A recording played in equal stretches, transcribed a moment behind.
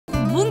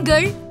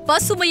உங்கள்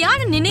பசுமையான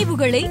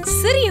நினைவுகளை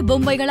சிறிய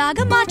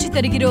பொம்மைகளாக மாற்றித்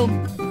தருகிறோம்.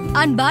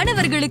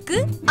 அன்பானவர்களுக்கு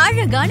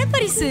அழகான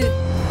பரிசு.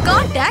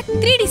 Contact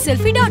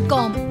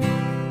 3dselfie.com.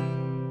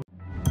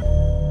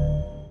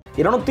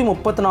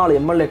 234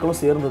 எம்எல்ஏக்களும்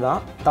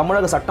சேர்ந்துதான்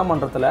தமிழக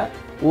சட்டமன்றத்தில்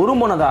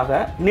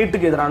ஒருமனதாக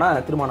நீட்டுக்கு எதிரான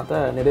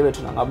தீர்மானத்தை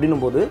நிறைவேற்றினாங்க.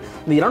 அப்படின்னும் போது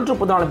இந்த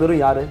 234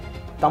 பேரும் யாரு?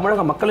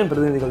 தமிழக மக்களின்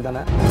பிரதிநிதிகள்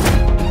தானே.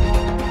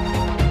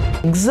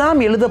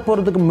 எக்ஸாம் எழுத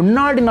போகிறதுக்கு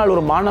முன்னாடி நாள்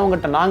ஒரு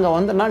மாணவங்கிட்ட நாங்கள்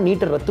வந்து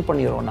நீட்டை ரத்து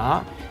பண்ணிடுறோன்னா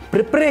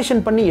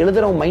ப்ரிப்பரேஷன் பண்ணி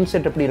எழுதுறவங்க மைண்ட்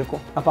செட் எப்படி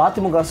இருக்கும்? அப்போ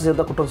அதிமுக அரசு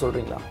சேர்த்தா குற்றம்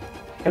சொல்கிறீங்களா?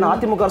 ஏன்னா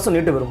அதிமுக அரசு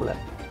நீட்டு விரும்பல,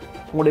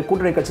 உங்களுடைய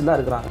கூட்டணி கட்சி தான்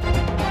இருக்கிறாங்க.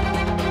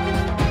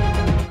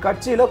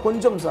 கட்சியில்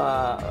கொஞ்சம்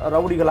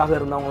ரவுடிகளாக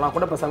இருந்தவங்களாம்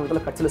கூட இப்போ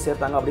சமயத்தில் கட்சியில்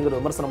சேர்த்தாங்க அப்படிங்கிற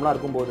விமர்சனம்லாம்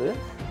இருக்கும்போது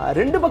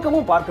ரெண்டு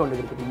பக்கமும் பார்க்க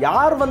வேண்டியது இருக்குது.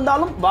 யார்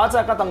வந்தாலும்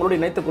பாஜக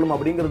தங்களுடைய இணைத்துக் கொள்ளும்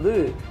அப்படிங்கிறது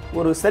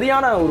ஒரு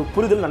சரியான ஒரு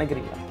புரிதல்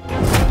நினைக்கிறீங்களா?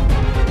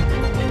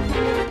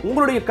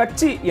 உங்களுடைய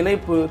கட்சி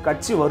இணைப்பு,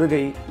 கட்சி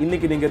வருகை,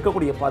 இன்னைக்கு நீங்க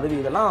இருக்கக்கூடிய பதவி,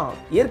 இதெல்லாம்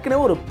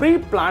ஏற்கனவே ஒரு ப்ரீ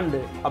பிளான்டு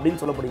அப்படின்னு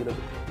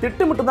சொல்லப்படுகிறது.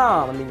 திட்டமிட்டு தான்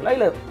வந்தீங்களா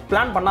இல்லை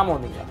பிளான் பண்ணாமல்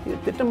வந்தீங்களா? இது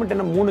திட்டமிட்டு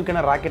என்ன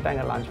 3 ராக்கெட்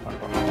அங்கே லான்ச்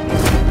பண்ணுறோம்.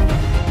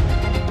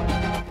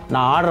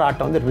 நான் ஆடுற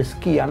ஆட்டம் வந்து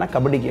ரிஸ்கியான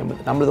கபடி கேம்.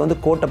 நம்மளுக்கு வந்து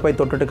கோட்டை போய்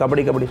தொட்டுட்டு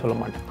கபடி சொல்ல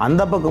மாட்டேன்.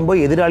 அந்த பக்கம்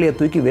போய் எதிராளியை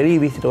தூக்கி வெளியே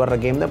வீசிட்டு வர்ற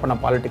கேம் தான் இப்போ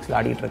நான் பாலிடிக்ஸில்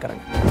ஆடிட்டு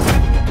இருக்கிறேங்க.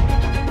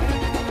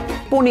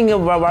 இப்போ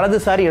நீங்கள்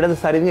வலதுசாரி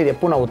இடதுசாரிங்க இது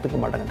எப்போ நான் ஒத்துக்க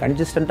மாட்டேங்க.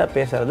 கன்சிஸ்டண்ட்டாக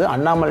பேசுறது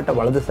அண்ணாமலைட்ட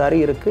வலதுசாரி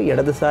இருக்குது,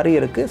 இடதுசாரி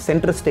இருக்குது,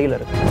 சென்ட்ரல் ஸ்டைல்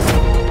இருக்குது.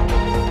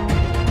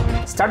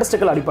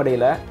 ஸ்டாட்டிஸ்டிக்கல்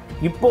அடிப்படையில்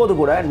இப்போது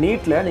கூட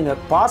நீட்டில் நீங்கள்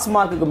பாஸ்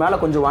மார்க்குக்கு மேலே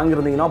கொஞ்சம்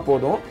வாங்கியிருந்தீங்கன்னா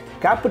போதும்,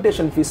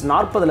 கேபிட்டேஷன் ஃபீஸ்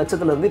 40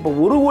 லட்சத்துலேருந்து இப்போ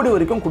 1 கோடி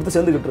வரைக்கும் கொடுத்து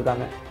சேர்ந்துக்கிட்டு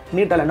இருக்காங்க.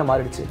 நீட்டால் என்ன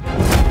மாறிடுச்சு?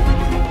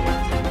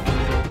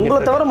 உங்களை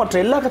தவிர மற்ற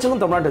எல்லா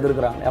கட்சிகளும் தமிழ்நாட்டை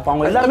எதிர்க்கிறாங்க. அப்போ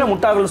அவங்க எல்லாருமே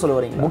முட்டாள்கள் சொல்ல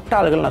வரீங்க.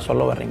 முட்டாள்கள் நான்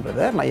சொல்ல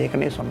வரேங்கிறத நான்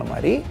ஏற்கனவே சொன்ன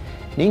மாதிரி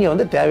நீங்கள்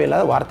வந்து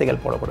தேவையில்லாத வார்த்தைகள்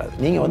போடக்கூடாது.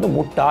 நீங்கள் வந்து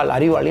முட்டாள்,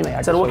 அறிவாளி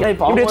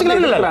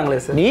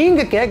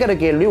நீங்கள் கேட்குற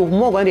கேள்வி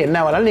உண்மை வந்து என்ன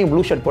வேணாலும் நீங்கள்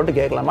ப்ளூ ஷர்ட் போட்டு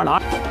கேட்கலாமா?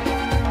 நான்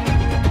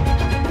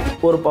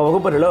ஒரு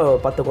வகுப்பறையில்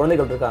 10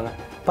 குழந்தைகள் இருக்காங்க.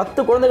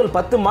 10 குழந்தைகள்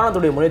 10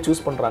 மாணவர்களுடைய மொழியை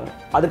சூஸ் பண்ணுறாங்க.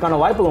 அதுக்கான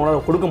வாய்ப்பு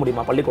உங்களால் கொடுக்க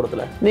முடியுமா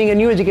பள்ளிக்கூடத்தில்? நீங்கள்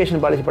நியூ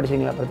எஜுகேஷன் பாலிசி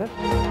படிச்சீங்களா பிரதர்?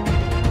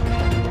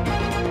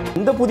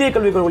 இந்த புதிய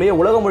கல்விக் கொள்கையை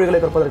உலக மொழிகளை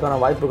கற்பதற்கான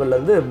வாய்ப்புகள்ல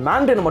இருந்து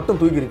மேண்டேன் மட்டும்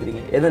தூக்கி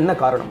இருக்கிறீங்க. எது என்ன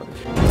காரணம்? அது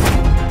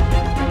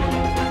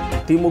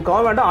திமுக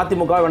வேண்டாம்,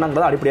 அதிமுக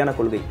வேண்டாங்கிறது அடிப்படையான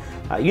கொள்கை.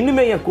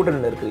 இன்னுமே என்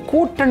கூட்டணியில் இருக்கு.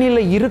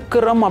 கூட்டணியில்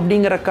இருக்கிறோம்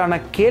அப்படிங்கறக்கான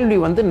கேள்வி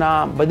வந்து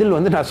நான் பதில்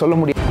வந்து நான் சொல்ல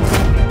முடியும்.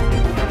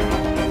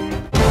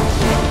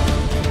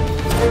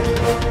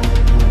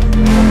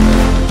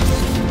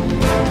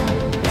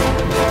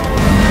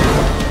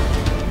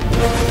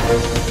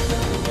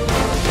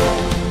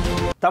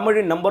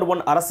 தமிழின் நம்பர்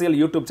 1 அரசியல்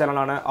யூடியூப்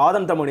சேனலான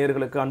ஆதன் தமிழ்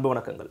நேயர்களுக்கு அன்பு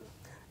வணக்கங்கள்.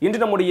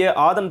 இன்று நம்முடைய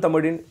ஆதன்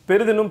தமிழின்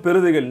பெரிதினும்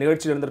பெரிதுகள்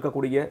நிகழ்ச்சியில்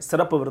இருந்திருக்கக்கூடிய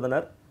சிறப்பு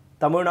விருந்தினர்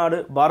தமிழ்நாடு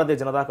பாரதிய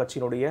ஜனதா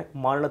கட்சியினுடைய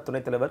மாநில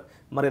துணைத் தலைவர்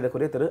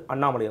மரியாதைக்குரிய திரு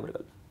அண்ணாமலை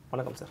அவர்கள்.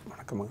 வணக்கம் சார்.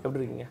 வணக்கம்.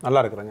 எப்படி இருக்கீங்க?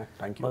 நல்லா இருக்கிறேங்க.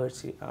 தேங்க்யூ.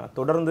 மகிழ்ச்சி.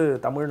 தொடர்ந்து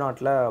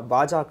தமிழ்நாட்டில்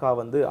பாஜக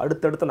வந்து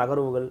அடுத்தடுத்த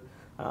நகர்வுகள்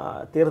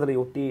தேர்தலை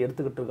ஒட்டி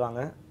எடுத்துக்கிட்டு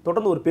இருக்காங்க.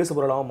 தொடர்ந்து ஒரு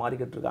பேசுபொருளாக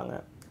மாறிக்கிட்டு இருக்காங்க.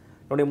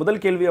 என்னுடைய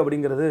முதல் கேள்வி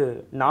அப்படிங்கிறது,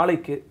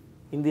 நாளைக்கு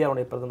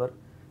இந்தியாவுடைய பிரதமர்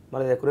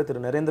மரியாதைக்குரிய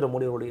திரு நரேந்திர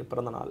மோடி அவருடைய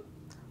பிறந்த நாள்.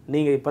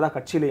 நீங்கள் இப்போ தான்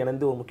கட்சியில்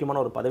இணைந்து ஒரு முக்கியமான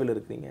ஒரு பதவியில்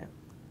இருக்கிறீங்க.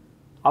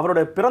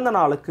 அவருடைய பிறந்த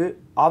நாளுக்கு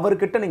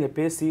அவர்கிட்ட நீங்கள்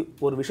பேசி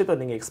ஒரு விஷயத்தை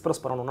நீங்கள்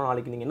எக்ஸ்பிரஸ் பண்ணணும்னா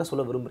நாளைக்கு நீங்கள் என்ன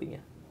சொல்ல விரும்புகிறீங்க?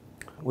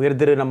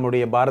 உயர்திரு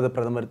நம்முடைய பாரத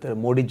பிரதமர் திரு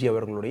மோடிஜி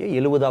அவர்களுடைய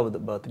 70வது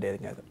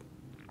பர்த்டேங்க.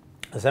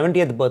 அது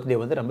 70th பர்த்டே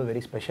வந்து ரொம்ப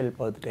வெரி ஸ்பெஷல்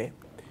பர்த்டே.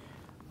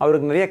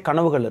 அவருக்கு நிறைய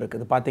கனவுகள்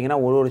இருக்குது. பார்த்தீங்கன்னா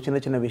ஒரு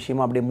சின்ன சின்ன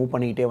விஷயமா அப்படியே மூவ்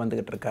பண்ணிக்கிட்டே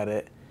வந்துக்கிட்டு இருக்காரு.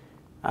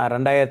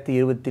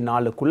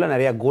 2024க்குள்ளே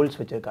நிறையா கோல்ஸ்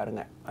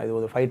வச்சுருக்காருங்க. அது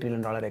ஒரு $5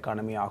 trillion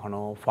எக்கானமி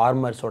ஆகணும்,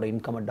 ஃபார்மர்ஸோட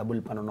இன்கம்மை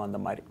டபுள் பண்ணணும், அந்த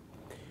மாதிரி.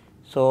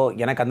 ஸோ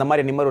எனக்கு அந்த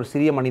மாதிரி இனிமேல் ஒரு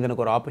சிறிய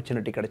மனிதனுக்கு ஒரு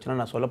ஆப்பர்ச்சுனிட்டி கிடச்சுன்னா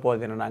நான் சொல்ல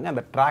போகிறது என்னென்னாங்க,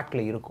 அந்த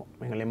ட்ராக்கில் இருக்கும்.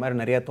 எங்களை மாதிரி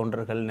நிறைய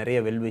தொண்டர்கள், நிறைய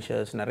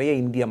வெல்விஷர்ஸ், நிறைய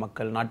இந்திய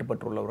மக்கள்,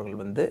 நாட்டுப்பற்று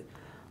உள்ளவர்கள் வந்து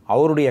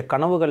அவருடைய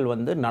கனவுகள்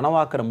வந்து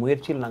நனவாக்குற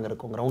முயற்சியில் நாங்கள்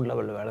இருக்கோம், கிரவுண்ட்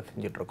லெவலில் வேலை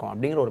செஞ்சுட்ருக்கோம்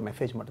அப்படிங்கிற ஒரு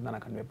மெசேஜ் மட்டும்தான்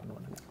நான் கன்வே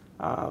பண்ணுவேங்க.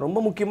 ரொம்ப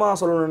முக்கியமாக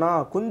சொல்லணும்னா,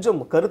 கொஞ்சம்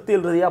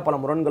கருத்தியல் ரீதியாக பல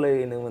முரண்களை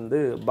வந்து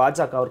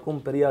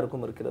பாஜகவிற்கும்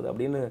பெரியாருக்கும் இருக்கிறது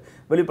அப்படின்னு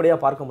வெளிப்படையாக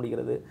பார்க்க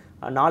முடிகிறது.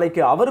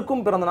 நாளைக்கு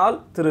அவருக்கும் பிறந்தநாள்,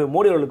 திரு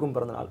மோடி அவர்களுக்கும்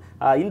பிறந்தநாள்.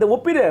 இந்த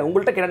ஒப்பீடு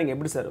உங்கள்கிட்ட கேட்டால் நீங்கள்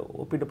எப்படி சார்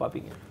ஒப்பிட்டு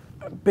பார்ப்பீங்க?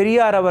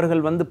 பெரியார்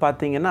அவர்கள் வந்து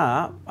பார்த்தீங்கன்னா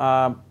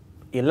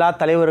எல்லா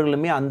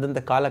தலைவர்களுமே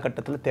அந்தந்த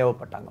காலகட்டத்தில்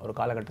தேவைப்பட்டாங்க. ஒரு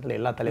காலகட்டத்தில்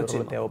எல்லா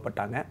தலைவர்களும்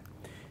தேவைப்பட்டாங்க.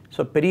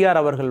 ஸோ பெரியார்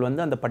அவர்கள்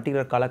வந்து அந்த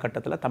பர்டிகுலர்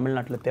காலகட்டத்தில்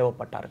தமிழ்நாட்டில்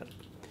தேவைப்பட்டார்கள்.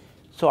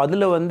 ஸோ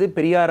அதில் வந்து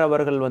பெரியார்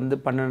அவர்கள் வந்து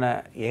பண்ணின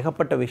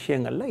ஏகப்பட்ட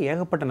விஷயங்களில்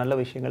ஏகப்பட்ட நல்ல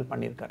விஷயங்கள்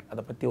பண்ணியிருக்கார்.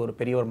 அதை பற்றி ஒரு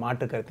பெரிய ஒரு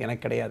மாற்று கருத்து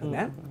எனக்கு கிடையாதுங்க.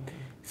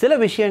 சில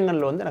விஷயங்கள்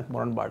வந்து எனக்கு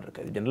முரண்பாடு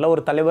இருக்குது. ஜெனரலாக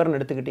ஒரு தலைவர்னு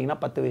எடுத்துக்கிட்டிங்கன்னா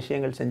 10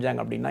 விஷயங்கள்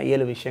செஞ்சாங்க அப்படின்னா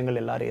 7 விஷயங்கள்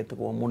எல்லோரும்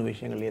ஏற்றுக்குவோம், 3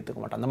 விஷயங்கள் ஏற்றுக்க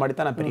மாட்டோம். அந்த மாதிரி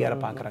தான் நான் பெரியாரை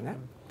பார்க்குறேங்க.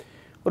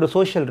 ஒரு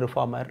சோஷியல்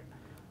ரிஃபார்மர்.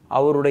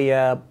 அவருடைய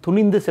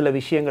துணிந்து சில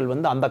விஷயங்கள்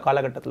வந்து அந்த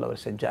காலகட்டத்தில்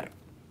அவர் செஞ்சார்.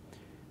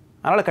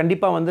 அதனால்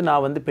கண்டிப்பாக வந்து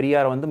நான் வந்து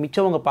பெரியாரை வந்து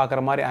மிச்சவங்க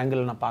பார்க்குற மாதிரி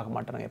ஆங்கிளில் நான் பார்க்க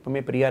மாட்டேன்.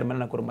 எப்பவுமே பெரியார் மேலே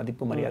எனக்கு ஒரு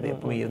மதிப்பு மரியாதை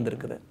எப்பவுமே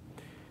இருந்திருக்குது.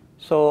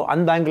 ஸோ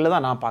அந்த ஆங்கிளில்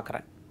தான் நான்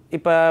பார்க்குறேன்.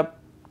 இப்போ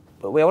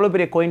எவ்வளோ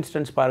பெரிய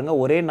கோயின்சிடன்ஸ் பாருங்கள்,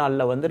 ஒரே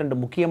நாளில் வந்து 2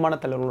 முக்கியமான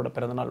தலைவர்களோட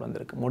பிறந்தநாள்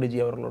வந்திருக்கு. மோடிஜி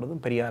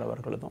அவர்களோடதும் பெரியார்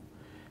அவர்களதும்.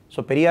 ஸோ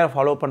பெரியார்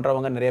ஃபாலோ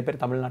பண்ணுறவங்க நிறைய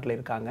பேர் தமிழ்நாட்டில்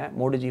இருக்காங்க,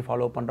 மோடிஜி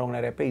ஃபாலோ பண்ணுறவங்க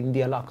நிறைய பேர்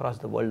இந்தியாவில்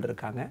அக்ராஸ் த வேர்ல்டு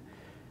இருக்காங்க.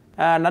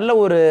 நல்ல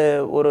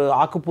ஒரு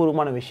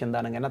ஆக்கப்பூர்வமான விஷயம்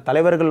தானுங்க. ஏன்னா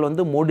தலைவர்கள்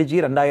வந்து மோடிஜி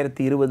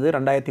 2020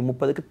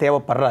 2030க்கு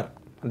தேவைப்படுறார்,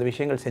 அந்த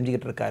விஷயங்கள்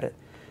செஞ்சுக்கிட்டு இருக்காரு.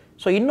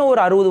 ஸோ இன்னும்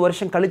ஒரு 60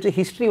 வருஷம் கழித்து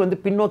ஹிஸ்ட்ரி வந்து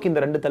பின்னோக்கி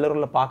இந்த 2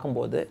 தலைவர்களை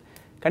பார்க்கும்போது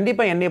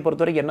கண்டிப்பாக என்னையை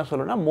பொறுத்த வரைக்கும் என்ன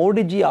சொல்லணும்னா,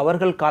 மோடிஜி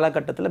அவர்கள்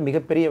காலகட்டத்தில்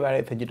மிகப்பெரிய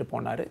வேலையை செஞ்சுட்டு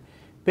போனார்.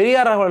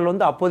 பெரியார் அவர்கள்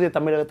வந்து அப்போதைய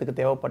தமிழகத்துக்கு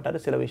தேவைப்பட்டார்,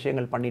 சில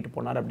விஷயங்கள் பண்ணிட்டு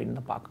போனார் அப்படின்னு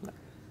தான் பார்க்குங்க.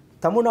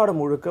 தமிழ்நாடு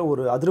முழுக்க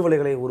ஒரு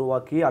அதிர்வலைகளை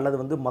உருவாக்கி அல்லது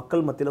வந்து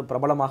மக்கள் மத்தியில்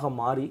பிரபலமாக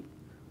மாறி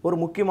ஒரு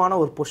முக்கியமான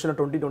ஒரு பொசிஷனை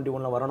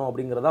 2021 வரணும்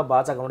அப்படிங்கிறதா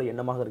பாஜகவோட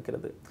எண்ணமாக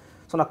இருக்கிறது.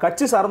 ஸோ நான்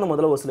கட்சி சார்ந்த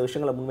முதல்ல ஒரு சில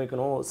விஷயங்களை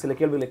முன்வைக்கணும், சில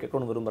கேள்விகளை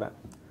கேட்கணும்னு விரும்புகிறேன்.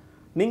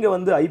 நீங்கள்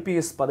வந்து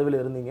ஐபிஎஸ் பதவியில்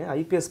இருந்தீங்க,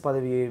 ஐபிஎஸ்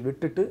பதவியை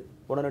விட்டுட்டு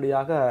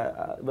உடனடியாக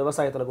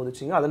விவசாயத்தில்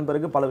குதிச்சிங்க, அதன்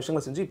பிறகு பல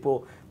விஷயங்கள் செஞ்சு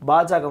இப்போது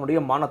பாஜகவுடைய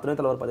மாநில துணைத்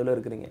தலைவர் பதவியில்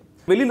இருக்கிறீங்க.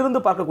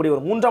 வெளியிலிருந்து பார்க்கக்கூடிய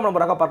ஒரு 3ஆம்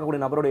நபராக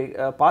பார்க்கக்கூடிய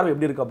நபருடைய பார்வை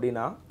எப்படி இருக்குது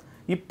அப்படின்னா,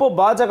 இப்போ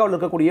பாஜகவில்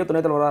இருக்கக்கூடிய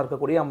துணைத் தலைவராக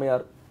இருக்கக்கூடிய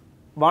அம்மையார்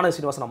வானதி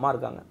சீனிவாசன் அம்மா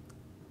இருக்காங்க.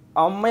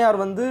 அம்மையார்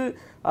வந்து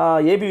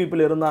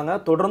ஏபிவிபியில் இருந்தாங்க,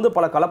 தொடர்ந்து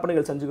பல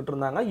களப்பணிகள் செஞ்சுக்கிட்டு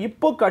இருந்தாங்க.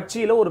 இப்போ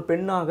கட்சியில் ஒரு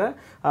பெண்ணாக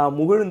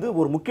முகிழ்ந்து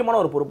ஒரு முக்கியமான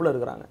ஒரு பொறுப்பில்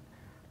இருக்கிறாங்க.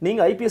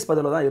 நீங்கள் ஐபிஎஸ்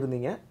பதவியில் தான்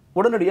இருந்தீங்க,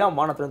 உடனடியாக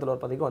மாநில துணைத்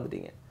தலைவர் பதவிக்கு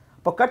வந்துட்டீங்க.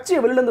 இப்போ கட்சியை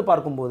வெளியிலேருந்து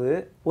பார்க்கும்போது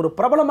ஒரு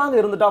பிரபலமாக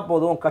இருந்துட்டா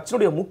போதும்,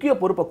 கட்சியுடைய முக்கிய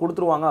பொறுப்பை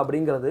கொடுத்துருவாங்க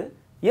அப்படிங்கிறது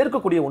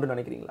ஏற்கக்கூடிய ஒன்று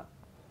நினைக்கிறீங்களா?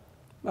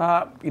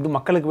 இது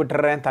மக்களுக்கு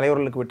விட்டுறேன்,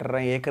 தலைவர்களுக்கு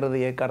விட்டுறேன்,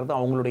 ஏற்கிறது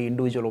அவங்களுடைய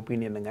இண்டிவிஜுவல்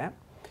ஒப்பீனியனுங்க.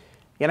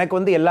 எனக்கு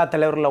வந்து எல்லா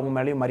தலைவர்கள் அவங்க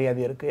மேலேயும்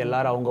மரியாதை இருக்குது,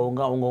 எல்லோரும்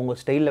அவங்கவுங்க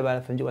ஸ்டைலில்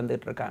வேலை செஞ்சு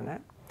வந்துட்டு இருக்காங்க.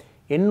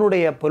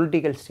 என்னுடைய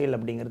பொலிட்டிக்கல் ஸ்டைல்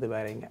அப்படிங்கிறது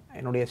வேறேங்க.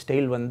 என்னுடைய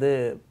ஸ்டைல் வந்து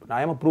ஐ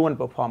எம் ப்ரூவன்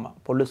பெர்ஃபார்மர்,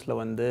 போலீஸில்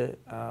வந்து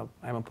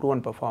ஐ எம்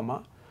ப்ரூவன்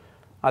பெர்ஃபார்மர்.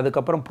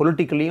 அதுக்கப்புறம்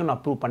பொலிட்டிக்கலியும்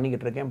நான் ப்ரூவ்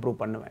பண்ணிக்கிட்டு இருக்கேன்,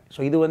 ப்ரூவ் பண்ணுவேன். ஸோ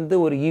இது வந்து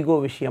ஒரு ஈகோ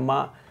விஷயமா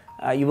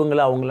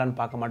இவங்களா அவங்களான்னு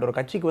பார்க்க மாட்டேன். ஒரு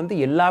கட்சிக்கு வந்து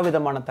எல்லா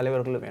விதமான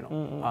தலைவர்களும் வேணும்.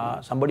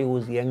 Somebody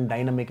whose young,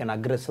 dynamic and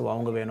aggressive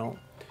அவங்க வேணும்.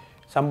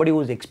 சம்படி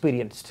ஹூஸ்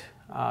எக்ஸ்பீரியன்ஸ்ட்,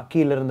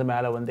 கீழேருந்து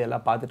மேலே வந்து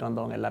எல்லாம் பார்த்துட்டு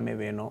வந்தவங்க எல்லாமே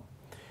வேணும்.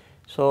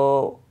 ஸோ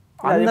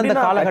அந்தந்த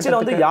காலகட்டத்தில்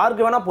வந்து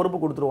யாருக்கு வேணால் பொறுப்பு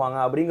கொடுத்துருவாங்க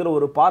அப்படிங்கிற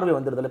ஒரு பார்வை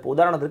வந்துடுதில்ல. இப்போ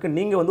உதாரணத்துக்கு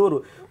நீங்கள் வந்து ஒரு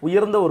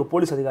உயர்ந்த ஒரு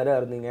போலீஸ்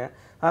அதிகாரியாக இருந்தீங்க,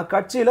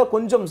 கட்சியில்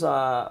கொஞ்சம்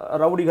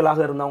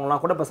ரவுடிகளாக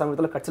இருந்தவங்களாம் கூட இப்போ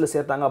சமயத்தில் கட்சியில்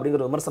சேர்த்தாங்க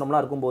அப்படிங்கிற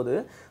விமர்சனம்லாம் இருக்கும்போது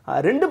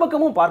 2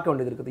 பக்கமும் பார்க்க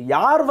வேண்டியது இருக்குது.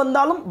 யார்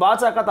வந்தாலும்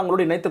பாஜக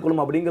தங்களோட இணைத்துக்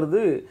கொள்ளும்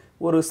அப்படிங்கிறது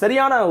ஒரு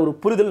சரியான ஒரு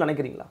புரிதல்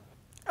நினைக்கிறீங்களா?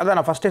 அதான்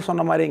நான் ஃபஸ்ட்டே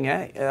சொன்ன மாதிரிங்க,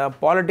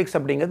 பாலிடிக்ஸ்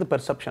அப்படிங்கிறது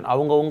பெர்செப்ஷன்,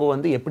 அவங்கவுங்க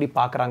வந்து எப்படி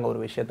பார்க்குறாங்க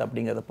ஒரு விஷயத்தை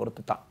அப்படிங்கிறத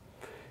பொறுத்து தான்.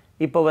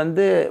 இப்போ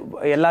வந்து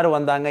எல்லோரும்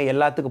வந்தாங்க,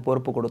 எல்லாத்துக்கும்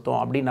பொறுப்பு கொடுத்தோம்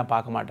அப்படின்னு நான்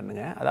பார்க்க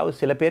மாட்டேனுங்க. அதாவது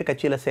சில பேர்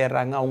கட்சியில்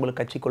சேர்றாங்க,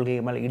 அவங்களுக்கு கட்சி கொள்கை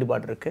மேலே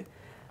ஈடுபாடு இருக்குது.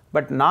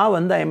 பட் நான்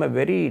வந்து I am a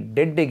very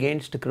dead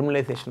against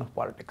criminalisation of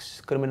politics.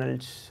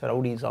 Criminals,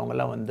 rowdies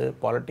அவங்கெல்லாம் வந்து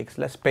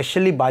பாலிடிக்ஸில்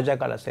ஸ்பெஷலி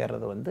பாஜகவில்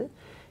சேர்றது வந்து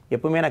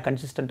எப்பவுமே நான்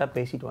கன்சிஸ்டண்ட்டாக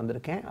பேசிட்டு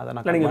வந்திருக்கேன். அதை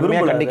நான்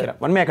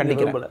வன்மையாக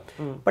கண்டிக்கிறேன்.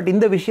 பட்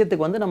இந்த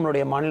விஷயத்துக்கு வந்து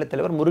நம்மளுடைய மாநில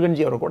தலைவர்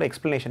முருகன்ஜி அவர் கூட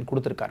எக்ஸ்பிளனேஷன்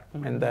கொடுத்துருக்காரு.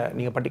 இந்த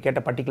நீங்கள்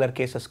கேட்ட பர்டிகுலர்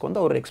கேசஸ்க்கு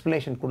வந்து அவர்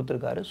எக்ஸ்பிளனேஷன்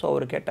கொடுத்துருக்காரு. ஸோ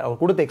அவர்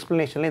கொடுத்த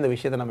எக்ஸ்பிளனேஷனில் இந்த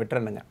விஷயத்தை நான்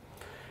விட்டுறேனுங்க.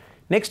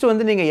 நெக்ஸ்ட்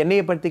வந்து நீங்கள்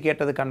என்னையை பற்றி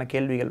கேட்டதுக்கான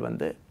கேள்விகள்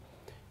வந்து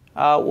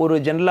ஒரு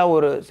ஜென்ரலாக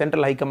ஒரு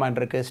சென்ட்ரல் ஹைகமாண்ட்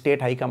இருக்குது,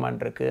 ஸ்டேட்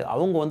ஹைகமாண்ட் இருக்குது.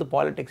 அவங்க வந்து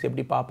பாலிடிக்ஸ்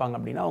எப்படி பார்ப்பாங்க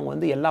அப்படின்னா, அவங்க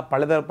வந்து எல்லா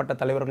பலதரப்பட்ட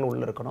தலைவர்களும்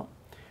உள்ளே இருக்கணும்,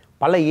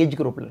 பல ஏஜ்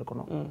குரூப்பில்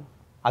இருக்கணும்,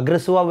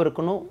 அக்ரெசிவாகவும்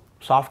இருக்கணும்,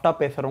 சாஃப்டாக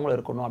பேசுகிறவங்களும்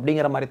இருக்கணும்.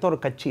 அப்படிங்கிற மாதிரி தான் ஒரு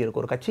கட்சி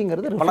இருக்குது. ஒரு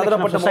கட்சிங்கிறது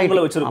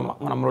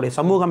நம்மளுடைய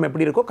சமூகம்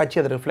எப்படி இருக்கோ கட்சி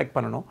அதை ரிஃப்ளெக்ட்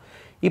பண்ணணும்.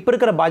 இப்போ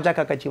இருக்கிற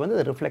பாஜக கட்சி வந்து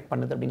அதை ரிஃப்ளெக்ட்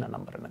பண்ணுது அப்படின்னு நான்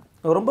நம்புறேன்.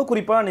 ரொம்ப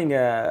குறிப்பாக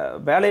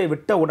நீங்கள் வேலையை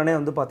விட்ட உடனே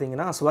வந்து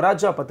பார்த்தீங்கன்னா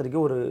ஸ்வராஜா பத்திரிக்கை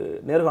ஒரு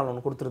நேர்காணல்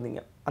ஒன்று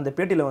கொடுத்துருந்தீங்க. அந்த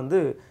பேட்டியில் வந்து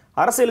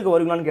அரசியலுக்கு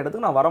வருவீங்களான்னு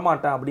கேட்டதுக்கு நான்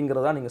வரமாட்டேன்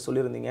அப்படிங்கிறதா நீங்கள்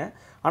சொல்லியிருந்தீங்க.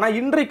 ஆனால்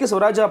இன்றைக்கு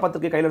ஸ்வராஜா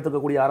பத்திரிகை கையில்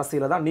எடுத்துக்கக்கூடிய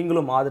அரசியலை தான்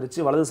நீங்களும்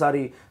ஆதரித்து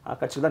வலதுசாரி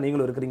கட்சி தான்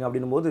நீங்களும் இருக்கிறீங்க.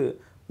 அப்படின்னும் போது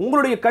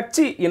உங்களுடைய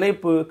கட்சி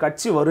இணைப்பு,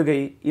 கட்சி வருகை,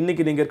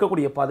 இன்னைக்கு நீங்கள்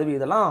இருக்கக்கூடிய பதவி,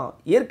 இதெல்லாம்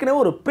ஏற்கனவே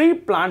ஒரு ப்ரீ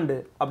பிளான்டு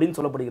அப்படின்னு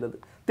சொல்லப்படுகிறது.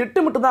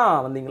 திட்டமிட்டு தான்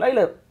வந்தீங்களா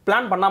இல்லை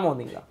பிளான் பண்ணாமல்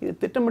வந்தீங்களா? இது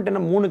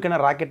திட்டமிட்டு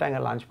 3 ராக்கெட்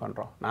அங்கே லான்ச்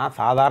பண்ணுறோம். நான்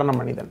சாதாரண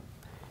மனிதன்,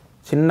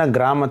 சின்ன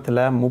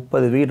கிராமத்தில்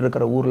 30 வீடு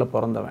இருக்கிற ஊரில்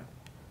பிறந்தவன்.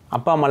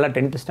 அப்பா அம்மாலாம்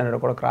 10th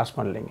ஸ்டாண்டர்ட் கூட கிராஸ்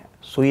பண்ணலைங்க.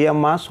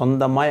 சுயமாக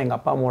சொந்தமாக எங்கள்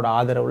அப்பா அம்மாவோட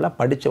ஆதரவில்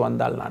படித்து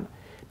வந்தால் நான்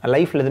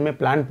லைஃப்பில் எதுவுமே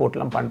பிளான்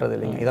போட்டுலாம் பண்ணுறது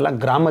இல்லைங்க. இதெல்லாம்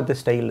கிராமத்து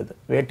ஸ்டைல். இது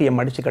வேட்டியை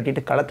மடித்து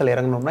கட்டிட்டு களத்தில்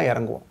இறங்கணும்னா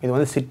இறங்குவோம். இது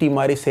வந்து சிட்டி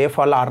மாதிரி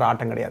சேஃபாலாம் ஆடுற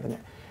ஆட்டம் கிடையாதுங்க.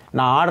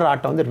 நான் ஆடுற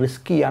ஆட்டம் வந்து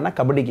ரிஸ்கியான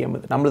கபடி கேம்.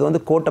 இது நம்மளுக்கு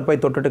வந்து கோட்டை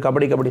போய் தொட்டுட்டு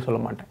கபடி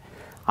சொல்ல மாட்டேன்.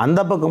 அந்த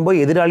பக்கம்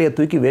போய் எதிராளியை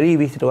தூக்கி வெளியே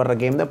வீசிட்டு வர்ற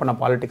கேம் தான் இப்போ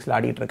நான் பாலிடிக்ஸில்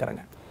ஆடிட்டு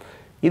இருக்கிறேங்க.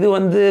 இது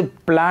வந்து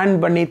பிளான்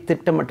பண்ணி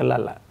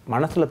திட்டமிட்டலாம் இல்லை,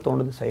 மனசில்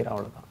தோணுது செய்கிறேன்,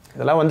 அவ்வளோதான்.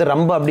 இதெல்லாம் வந்து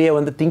ரொம்ப அப்படியே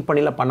வந்து திங்க்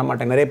பண்ணிலாம் பண்ண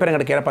மாட்டேன். நிறைய பேர்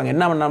எங்கிட்ட கேட்பாங்க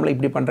என்ன பண்ணாமலே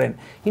இப்படி பண்ணுறேன்.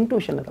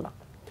 இன்ட்யூஷன் இதெல்லாம்.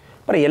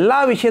 அப்புறம் எல்லா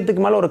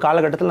விஷயத்துக்கு மேலே ஒரு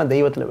காலகட்டத்தில் நான்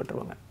தெய்வத்தில்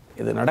விட்டுருவேங்க.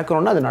 இது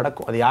நடக்கணும்னா அது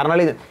நடக்கும். அது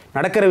யாருனாலையும்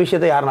நடக்கிற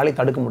விஷயத்தை யாருனாலையும்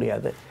தடுக்க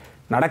முடியாது.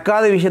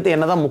 நடக்காத விஷயத்தை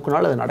என்ன தான்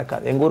முக்குனாலும் அது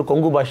நடக்காது. எங்கள் ஊர்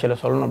கொங்கு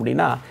பாஷையில் சொல்லணும்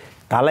அப்படின்னா,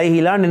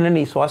 தலைகீழாக நின்று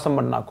நீ சுவாசம்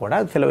பண்ணால் கூட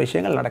சில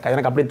விஷயங்கள் நடக்காது.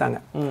 எனக்கு அப்படித்தாங்க.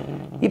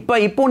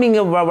 இப்போ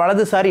நீங்கள்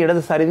வலதுசாரி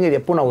இடதுசாரிங்க இது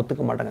எப்போ நான்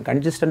ஒத்துக்க மாட்டேங்க.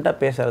 கன்சிஸ்டண்ட்டாக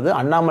பேசுறது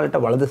அண்ணாமலைட்ட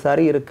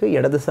வலதுசாரி இருக்குது,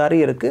 இடதுசாரி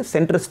இருக்குது,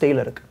 சென்ட்ரல்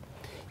ஸ்டைல் இருக்குது.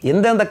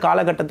 எந்தெந்த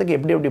காலகட்டத்துக்கு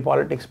எப்படி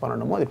பாலிடிக்ஸ்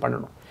பண்ணணுமோ அது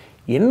பண்ணணும்.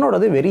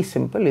 என்னோடது வெரி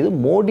சிம்பிள். இது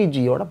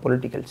மோடிஜியோட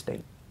பொலிட்டிக்கல்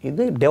ஸ்டைல்.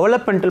 இது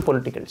டெவலப்மெண்டல்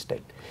பொலிட்டிக்கல்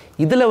ஸ்டைல்.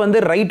 இதில் வந்து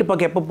ரைட்டு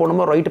பக்கம் எப்போ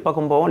போகணுமோ ரைட்டு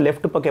பக்கம் போவோம்,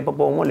 லெஃப்ட் பக்கம் எப்போ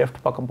போவோமோ லெஃப்ட்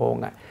பக்கம்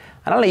போவோங்க.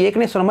 அதனால்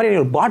ஏற்கனவே சொன்ன மாதிரி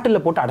ஒரு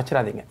பாட்டிலில் போட்டு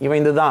அடைச்சிடாதீங்க. இவன்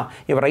இதுதான்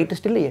இவன்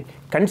ரைட்டிஸ்ட் இல்லை.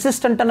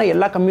 கன்சிஸ்டண்ட்டாக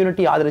எல்லா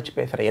கம்யூனிட்டியும் ஆதரிச்சு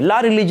பேசுகிறேன், எல்லா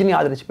ரிலீஜனையும்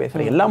ஆதரிச்சு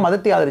பேசுகிறேன், எல்லா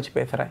மதத்தையும் ஆதரிச்சு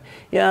பேசுகிறேன்,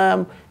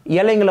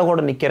 ஏழைங்களை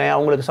கூட நிற்கிறேன்,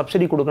 அவங்களுக்கு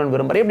சப்சிடி கொடுக்கணும்னு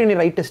விரும்புகிறேன், எப்படி நீ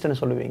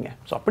ரைட்டிஸ்ட்னு சொல்லுவீங்க?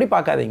 ஸோ அப்படி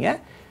பார்க்காதீங்க.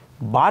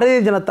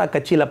 பாரதிய ஜனதா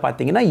கட்சியில்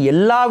பார்த்தீங்கன்னா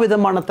எல்லா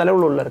விதமான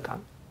தலைவர்கள் உள்ள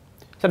இருக்காங்க.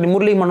 சார்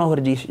முரளி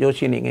மனோகர்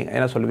ஜோஷி நீங்கள்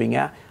என்ன சொல்லுவீங்க?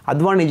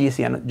 அத்வானிஜி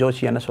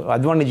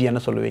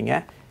என்ன சொல்லுவீங்க?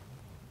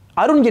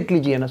 அருண்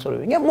ஜெட்லிஜி என்ன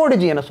சொல்லுவீங்க?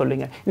 மோடிஜி என்ன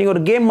சொல்லுவீங்க? நீங்கள்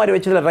ஒரு கேம் மாதிரி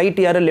வச்சதில் ரைட்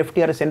யார் லெஃப்ட்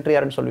யார் சென்டர்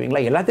யாருன்னு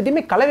சொல்லுவீங்களா?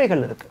 எல்லாத்துட்டையுமே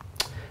கலவைகள் இருக்குது.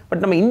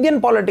 பட் நம்ம இந்தியன்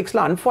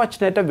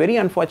பாலிடிக்ஸில் வெரி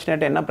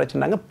அன்ஃபார்ச்சுனேட்டாக என்ன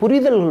பிரச்சனைங்க,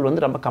 புரிதல்கள்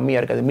வந்து ரொம்ப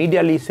கம்மியாக இருக்குது.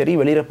 மீடியாலையும் சரி,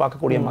 வெளியில்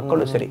பார்க்கக்கூடிய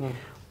மக்களும் சரி,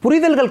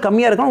 புரிதல்கள்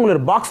கம்மியாக இருக்கணும். உங்களுக்கு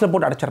ஒரு பாக்ஸில்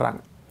போட்டு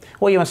அடைச்சிட்றாங்க.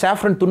 ஓ இவன்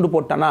சாஃப்ரன் துண்டு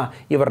போட்டானா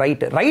இவன்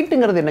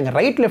ரைட்டுங்கிறது என்னங்க?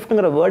 ரைட்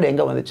லெஃப்ட்டுங்கிற வேர்டு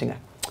எங்கே வந்துச்சுங்க?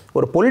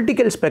 ஒரு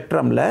பொலிட்டிக்கல்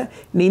ஸ்பெக்ட்ரமில்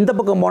நீ இந்த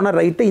பக்கம் போனால்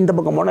ரைட்டு, இந்த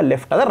பக்கம் போனால்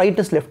லெஃப்ட், அதான்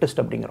ரைட்டிஸ்ட் லெஃப்டிஸ்ட்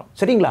அப்படிங்கிறோம்.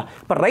 சரிங்களா?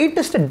 இப்போ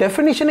ரைட்டிஸ்ட்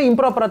டெஃபினிஷனை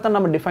இம்ப்ராப்பராக தான்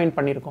நம்ம டிஃபைன்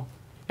பண்ணியிருக்கோம்.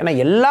 ஏன்னா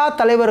எல்லா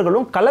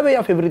தலைவர்களும் கலவை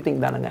ஆஃப் எவ்ரி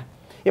திங் தானுங்க.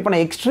 இப்போ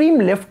நான் எக்ஸ்ட்ரீம்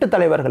லெஃப்ட்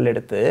தலைவர்கள்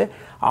எடுத்து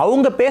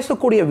அவங்க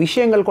பேசக்கூடிய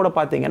விஷயங்கள் கூட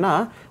பார்த்தீங்கன்னா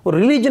ஒரு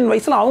ரிலீஜன்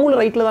வைஸில்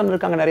அவங்களும் ரைட்டில் தான்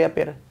இருக்காங்க நிறையா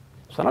பேர்.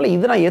 ஸோ அதனால்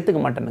இது நான்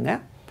ஏற்றுக்க மாட்டேனுங்க.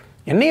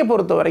 என்னையை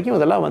பொறுத்த வரைக்கும்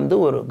இதெல்லாம் வந்து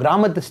ஒரு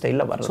கிராமத்து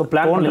ஸ்டைலில் வரும். ஸோ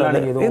பிளான்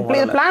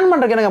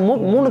பண்ணுறதுக்கு என்னங்க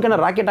 3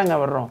 என்ன ராக்கெட்டாங்க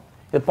வர்றோம்.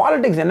 இது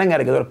பாலிடிக்ஸ் என்னங்க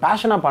இருக்குது? ஒரு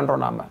பேஷனாக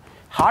பண்ணுறோம், நாம்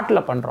ஹார்ட்டில்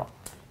பண்ணுறோம்.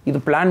 இது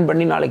பிளான்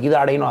பண்ணி நாளைக்கு இது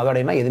அடையணும் அது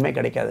அடையணும் எதுவுமே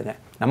கிடைக்காதுங்க.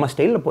 நம்ம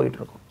ஸ்டைலில்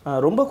போயிட்டுருக்கோம்.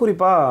 ரொம்ப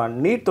குறிப்பாக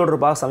நீட்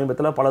தொடர்பாக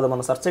சமீபத்தில் பல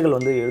விதமான சர்ச்சைகள்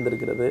வந்து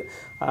எழுந்திருக்கிறது.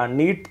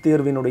 நீட்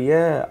தேர்வினுடைய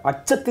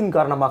அச்சத்தின்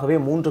காரணமாகவே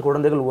 3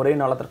 குழந்தைகள் ஒரே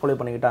நாளில் தற்கொலை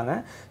பண்ணிக்கிட்டாங்க.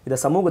 இதை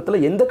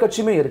சமூகத்தில் எந்த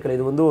கட்சியுமே இருக்கல.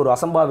 இது வந்து ஒரு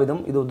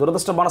அசம்பாவிதம், இது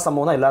துரதிருஷ்டமான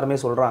சம்பவம் தான் எல்லாருமே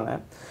சொல்கிறாங்க.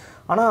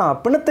 ஆனால்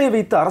பிணத்தை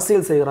வைத்து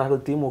அரசியல்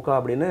செய்கிறார்கள் திமுக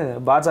அப்படின்னு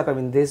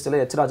பாஜகவின்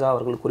தேசிய எச் ராஜா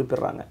அவர்கள்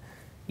குறிப்பிடுறாங்க.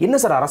 என்ன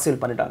சார் அரசியல்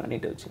பண்ணிட்டாங்க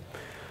நீட்டை வச்சு?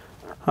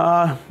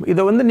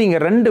 இதை வந்து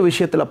நீங்கள் 2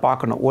 விஷயத்தில்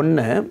பார்க்கணும்.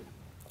 ஒன்று,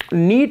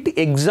 நீட்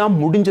எக்ஸாம்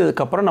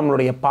முடிஞ்சதுக்கப்புறம்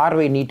நம்மளுடைய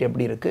பார்வை நீட்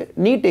எப்படி இருக்குது,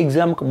 நீட்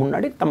எக்ஸாமுக்கு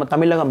முன்னாடி நம்ம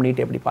தமிழகம்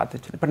நீட் எப்படி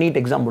பார்த்துச்சு. இப்போ நீட்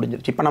எக்ஸாம்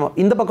முடிஞ்சிருச்சு. இப்போ நம்ம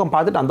இந்த பக்கம்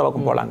பார்த்துட்டு அந்த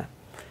பக்கம் போகலாங்க.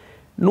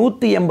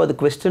 180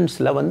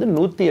 கொஸ்டின்ஸில் வந்து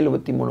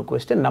 173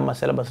 கொஸ்டின் நம்ம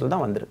சிலபஸில்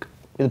தான் வந்திருக்கு.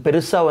 இது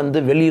பெருசாக வந்து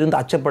வெளியிருந்து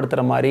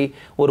அச்சப்படுத்துகிற மாதிரி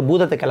ஒரு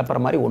பூதத்தை கிளப்புற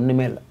மாதிரி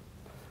ஒன்றுமே இல்லை.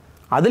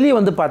 அதுலேயும்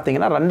வந்து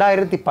பார்த்தீங்கன்னா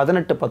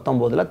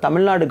 2018-19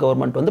 தமிழ்நாடு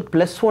கவர்மெண்ட் வந்து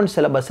 +1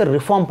 சிலபஸை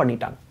ரிஃபார்ம்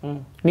பண்ணிட்டாங்க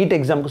நீட்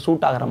எக்ஸாமுக்கு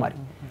சூட் ஆகிற மாதிரி.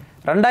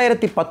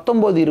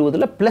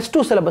 2019-20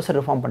 +2 சிலபஸை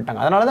ரிஃபார்ம்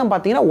பண்ணிட்டாங்க. அதனால தான்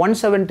பார்த்தீங்கன்னா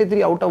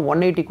 173 அவுட் ஆஃப்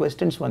 180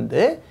 கொஸ்டின்ஸ்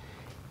வந்து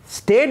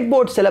ஸ்டேட்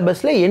போர்ட்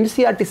சிலபஸில்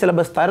என்சிஆர்டி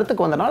சிலபஸ்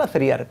தரத்துக்கு வந்தனால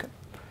சரியாக இருக்குது.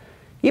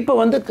 இப்போ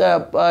வந்து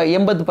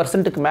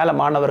 80% மேலே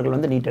மாணவர்கள்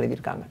வந்து நீட்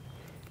எழுதியிருக்காங்க.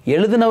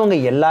 எழுதினவங்க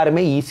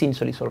எல்லாருமே ஈஸின்னு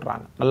சொல்லி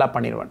சொல்கிறாங்க, நல்லா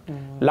பண்ணிடுவேன்.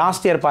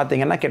 லாஸ்ட் இயர்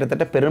பார்த்தீங்கன்னா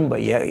கிட்டத்தட்ட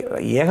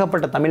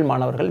ஏகப்பட்ட தமிழ்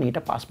மாணவர்கள்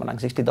நீட்டை பாஸ் பண்ணாங்க.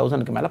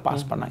 60,000க்கு மேலே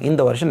பாஸ் பண்ணாங்க.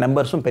 இந்த வருஷம்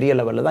நம்பர்ஸும் பெரிய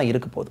லெவலில் தான்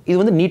இருக்க போகுது. இது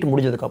வந்து நீட்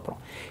முடிஞ்சதுக்கப்புறம்.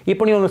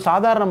 இப்போ நீ ஒரு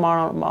சாதாரண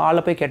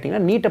ஆளை போய்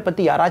கேட்டிங்கன்னா நீட்டை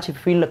பற்றி யாராச்சும்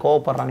ஃபீல்டில்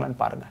கோவப்படுறாங்களான்னு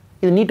பாருங்கள்.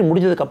 இது நீட்டு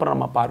முடிஞ்சதுக்கப்புறம்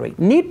நம்ம பார்வை.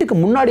 நீட்டுக்கு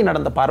முன்னாடி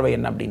நடந்த பார்வை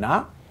என்ன அப்படின்னா,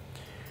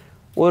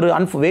 ஒரு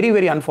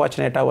வெரி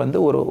அன்ஃபார்ச்சுனேட்டாக வந்து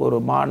ஒரு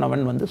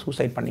மாணவன் வந்து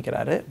சூசைட்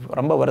பண்ணிக்கிறாரு.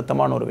 ரொம்ப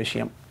வருத்தமான ஒரு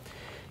விஷயம்.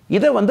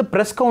 இதை வந்து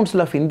பிரஸ்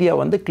கவுன்சில் ஆஃப் இந்தியா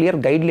வந்து கிளியர்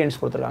கைட்லைன்ஸ்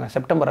கொடுத்துருக்காங்க.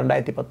 செப்டம்பர்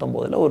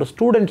 2019 ஒரு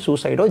ஸ்டூடெண்ட்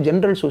சூசைடோ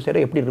ஜென்ரல் சூசைடோ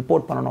எப்படி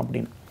ரிப்போர்ட் பண்ணணும்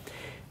அப்படின்னு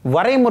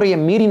வரைமுறையை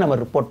மீறி நம்ம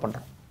ரிப்போர்ட்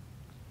பண்ணுறோம்.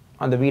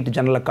 அந்த வீட்டு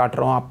ஜன்னலை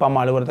காட்டுறோம், அப்பா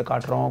அம்மா அழுவுறதை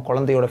காட்டுறோம்,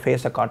 குழந்தையோட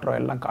ஃபேஸை காட்டுறோம்,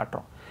 எல்லாம்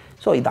காட்டுறோம்.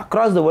 ஸோ இது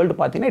அக்ராஸ் த வேர்ல்டு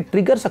பார்த்தீங்கன்னா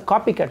ட்ரிகர்ஸ் அ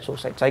காப்பி கேட்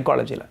சூசைட்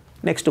சைக்காலஜியில்.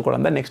 நெக்ஸ்ட்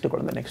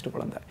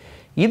குழந்தை.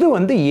 இது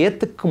வந்து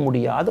ஏற்றுக்க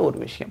முடியாத ஒரு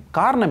விஷயம்.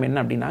 காரணம் என்ன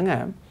அப்படின்னாங்க,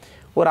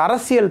 ஒரு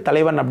அரசியல்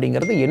தலைவன்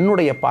அப்படிங்கிறது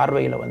என்னுடைய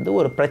பார்வையில் வந்து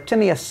ஒரு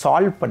பிரச்சனையை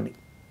சால்வ் பண்ணி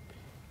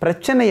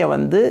பிரச்சனையை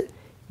வந்து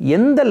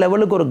எந்த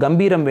லெவலுக்கு ஒரு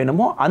கம்பீரம்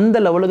வேணுமோ அந்த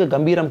லெவலுக்கு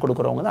கம்பீரம்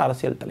கொடுக்குறவங்க தான்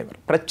அரசியல் தலைவர்.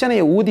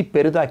 பிரச்சனையை ஊதி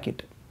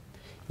பெரிதாக்கிட்டு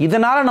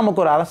இதனால்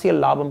நமக்கு ஒரு அரசியல்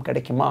லாபம்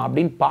கிடைக்குமா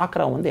அப்படின்னு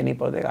பார்க்குறவங்க வந்து என்னை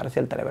பொறுத்த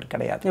அரசியல் தலைவர்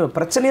கிடையாது.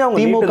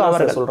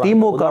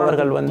 திமுக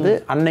அவர்கள் வந்து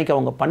அன்னைக்கு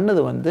அவங்க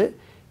பண்ணது வந்து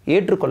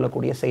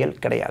ஏற்றுக்கொள்ளக்கூடிய செயல்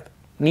கிடையாது.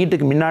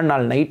 நீட்டுக்கு முன்னாடி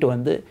நாள் நைட்டு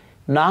வந்து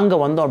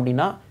நாங்கள் வந்தோம்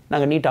அப்படின்னா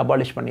நாங்கள் நீட்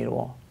அபாலிஷ்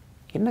பண்ணிடுவோம்.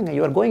 என்னங்க,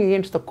 you are going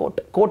against the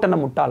court. Court என்ன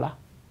முட்டாளா?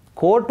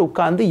 கோர்ட்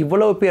உட்காந்து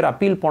இவ்வளவு பேர்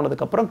அப்பீல்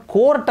போனதுக்கப்புறம்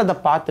கோர்ட் அதை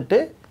பார்த்துட்டு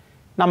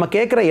நம்ம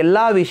கேட்குற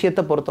எல்லா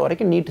விஷயத்தை பொறுத்த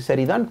வரைக்கும் நீட்டு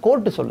சரிதான்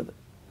கோர்ட்டு சொல்லுது.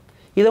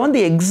 இதை வந்து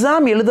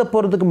எக்ஸாம் எழுத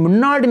போகிறதுக்கு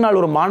முன்னாடி நாள்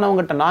ஒரு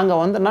மாணவங்கிட்ட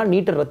நாங்கள் வந்தோன்னா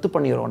நீட்டை ரத்து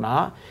பண்ணிடுறோன்னா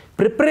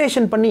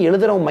ப்ரிப்பரேஷன் பண்ணி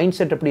எழுதுகிறவங்க மைண்ட்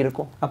செட் எப்படி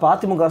இருக்கும்? அப்போ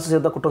அதிமுக அரசு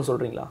சேர்த்தா குற்றம்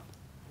சொல்கிறீங்களா?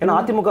 ஏன்னா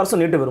அதிமுக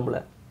அரசு நீட்டை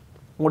விரும்பலை,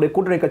 உங்களுடைய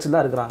கூட்டணி கட்சி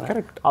தான் இருக்கிறாங்க,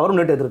 அவரும்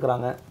நீட்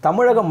எதிர்க்கிறாங்க.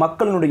 தமிழக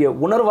மக்களினுடைய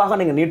உணர்வாக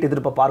நீங்கள் நீட்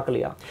எதிர்ப்பை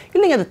பார்க்கலையா?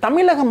 இல்லைங்க, அது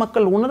தமிழக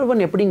மக்கள்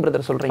உணர்வுன்னு எப்படிங்க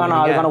பிரதர் சொல்கிறீங்க?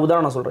 நான் அதுக்கான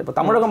உதாரணம் சொல்கிறேன். இப்போ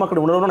தமிழக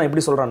மக்கள் உணர்வு நான்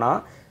எப்படி சொல்கிறேன்னா,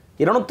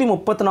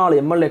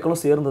 234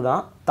 எம்எல்ஏக்களும் சேர்ந்து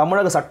தான்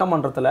தமிழக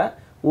சட்டமன்றத்தில்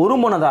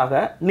ஒருமனதாக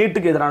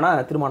நீட்டுக்கு எதிரான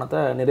தீர்மானத்தை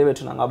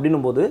நிறைவேற்றினாங்க.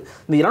 அப்படின்னும் போது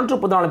இந்த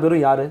 234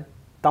 பேரும் யார்?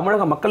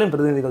 தமிழக மக்களின்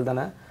பிரதிநிதிகள்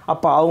தானே.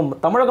 அப்போ அவங்க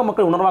தமிழக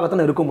மக்கள்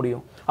உணர்வாகத்தானே இருக்க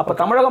முடியும். அப்போ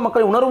தமிழக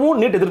மக்கள் உணர்வும்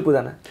நீட் எதிர்ப்பு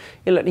தானே.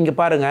 இல்லை, நீங்கள்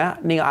பாருங்கள்,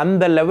 நீங்கள்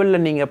அந்த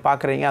லெவலில் நீங்கள்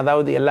பார்க்குறீங்க.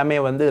 அதாவது எல்லாமே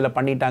வந்து இதில்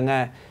பண்ணிட்டாங்க,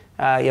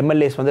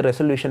 எம்எல்ஏஸ் வந்து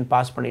ரெசல்யூஷன்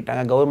பாஸ்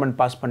பண்ணிட்டாங்க, கவர்மெண்ட்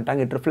பாஸ் பண்ணிட்டாங்க,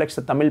 it reflects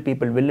the Tamil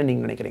people வில்னு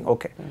நீங்கள் நினைக்கிறீங்க.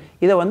 ஓகே,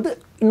 இதை வந்து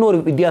இன்னொரு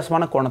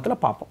வித்தியாசமான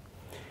கோணத்தில் பார்ப்போம்.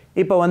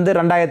 இப்போ வந்து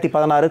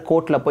 2016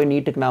 கோர்ட்டில் போய்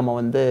நீட்டுக்கு நாம்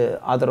வந்து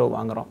ஆதரவு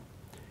வாங்குகிறோம்.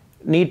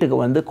 நீட்டுக்கு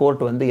வந்து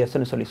கோர்ட் வந்து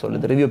எஸ்ன்னு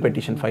சொல்லுது, ரிவ்யூ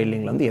பெட்டிஷன்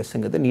ஃபைலிங்கில் வந்து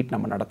எஸ்ஸுங்கிறது நீட்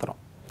நம்ம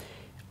நடத்துகிறோம்.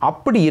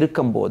 அப்படி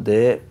இருக்கும்போது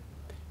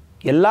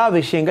எல்லா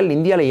விஷயங்கள்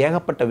இந்தியாவில்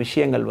ஏகப்பட்ட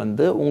விஷயங்கள்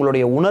வந்து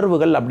உங்களுடைய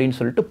உணர்வுகள் அப்படின்னு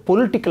சொல்லிட்டு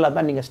பொலிட்டிக்கலாக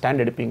தான் நீங்கள்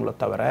ஸ்டாண்ட் எடுப்பீங்களோ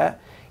தவிர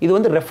இது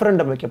வந்து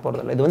ரெஃபரண்டம் வைக்க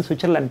போகிறதில்ல. இது வந்து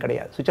சுவிட்சர்லாந்து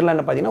கிடையாது.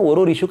 சுவிட்சர்லாந்து பார்த்தீங்கன்னா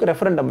ஒரு இஷ்யூக்கு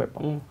ரெஃபரண்டம்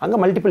வைப்போம். அங்கே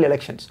மல்டிபிள்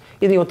எலெக்ஷன்ஸ்,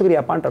 இது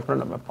ஒத்துக்கிறியாப்பான்னு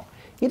ரெஃபரண்டம் வைப்போம்.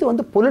 இது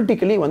வந்து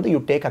பொலிட்டிக்கலி வந்து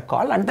you take a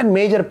call and then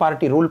major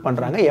party rule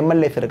பண்ணுறாங்க,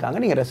 எம்எல்ஏஸ் இருக்காங்க,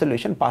 நீங்கள்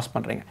ரெசல்யூஷன் பாஸ்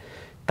பண்ணுறீங்க.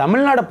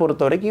 தமிழ்நாடை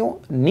பொறுத்த வரைக்கும்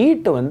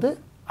நீட்டு வந்து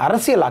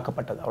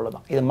அரசியலாக்கப்பட்டது,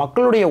 அவ்வளோதான். இது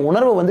மக்களுடைய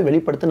உணர்வை வந்து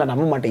வெளிப்படுத்த நான்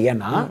நம்ப மாட்டேன்.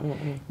 ஏன்னா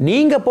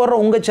நீங்கள் போடுற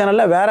உங்கள்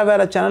சேனலில்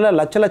வேறு சேனலில்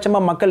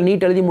லட்சமாக மக்கள்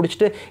நீட் எழுதி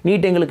முடிச்சுட்டு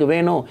நீட் எங்களுக்கு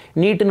வேணும்,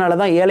 நீட்டுனால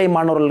தான் ஏழை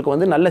மாணவர்களுக்கு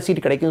வந்து நல்ல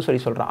சீட் கிடைக்கும்னு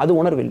சொல்கிறான். அது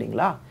உணர்வு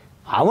இல்லைங்களா?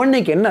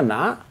 அவனுக்கு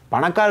என்னென்னா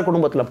பணக்கார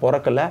குடும்பத்தில்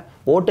பிறக்கல,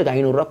 ஓட்டுக்கு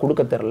 500 ரூபா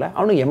கொடுக்க தெரில,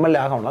 அவனுக்கு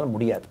எம்எல்ஏ ஆக அவனால்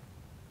முடியாது.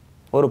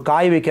 ஒரு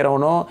காய்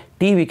விற்கிறவனோ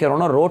டீ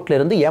விற்கிறவனோ ரோட்டில்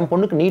இருந்து என்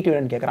பொண்ணுக்கு நீட்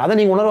வேணும்னு கேட்குறேன். அதை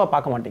நீங்கள் உணர்வாக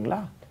பார்க்க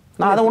மாட்டீங்களா?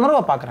 நான் அதை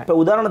உணர்வாக பார்க்குறேன். இப்போ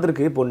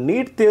உதாரணத்திற்கு இப்போ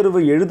நீட் தேர்வு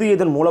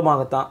எழுதியதன்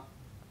மூலமாகத்தான்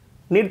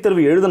நீட்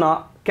தேர்வு எழுதுனா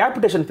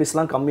கேபிட்டேஷன்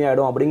ஃபீஸ்லாம்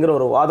கம்மியாயிடும் அப்படிங்கிற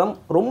ஒரு வாதம்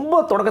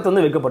ரொம்ப தொடக்கத்தில்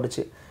வந்து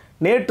வைக்கப்பட்டுச்சு.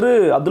 நேற்று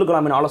அப்துல்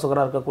கலாமின்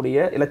ஆலோசகராக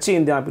இருக்கக்கூடிய இலட்சிய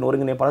இந்தியா அமைப்பின்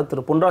ஒருங்கிணைப்பாளர்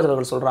திரு பொன்ராஜ்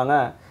அவர்கள் சொல்கிறாங்க,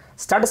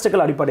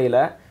 ஸ்டாட்டிஸ்டிக்கல்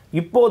அடிப்படையில்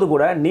இப்போது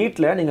கூட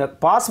நீட்டில் நீங்கள்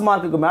பாஸ்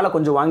மார்க்குக்கு மேலே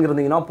கொஞ்சம்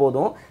வாங்கியிருந்தீங்கன்னா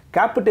போதும்,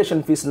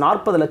 கேபிட்டேஷன் ஃபீஸ்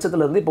 40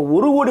 லட்சத்துலேருந்து இப்போ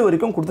 1 கோடி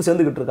வரைக்கும் கொடுத்து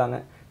சேர்ந்துக்கிட்டு இருக்காங்க.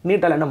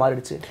 நீட்டால் என்ன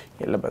மாறிடுச்சு?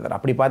 இல்லை பிரதர்,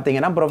 அப்படி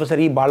பார்த்தீங்கன்னா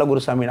ப்ரொஃபஸர்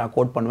பாலகுருசாமி நான்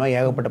கோட் பண்ணுவேன்,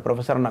 ஏகப்பட்ட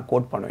ப்ரொஃபஸரை நான்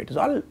கோட் பண்ணுவேன். இட்ஸ்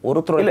ஆல்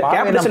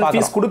கேபிட்டேஷன்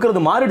ஃபீஸ்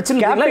கொடுக்கறது மாறிடுச்சு.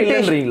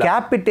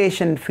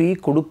 கேபிட்டேஷன் ஃபீ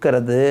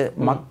கொடுக்கறது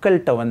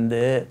மக்கள்கிட்ட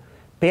வந்து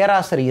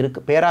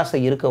பேராசை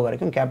இருக்க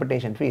வரைக்கும்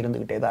கேபிட்டேஷன் ஃபீ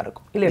இருந்துகிட்டே தான்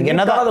இருக்கும். இல்லை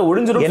என்னதான் அதை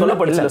ஒழிஞ்சிரும்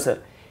சொல்லப்படுச்சு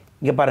சார்.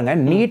 இங்கே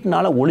பாருங்கள்,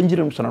 நீட்னால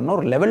ஒளிஞ்சிரும்னு சொன்னோம்னா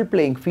ஒரு லெவல்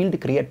பிளேயிங் ஃபீல்டு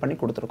கிரியேட் பண்ணி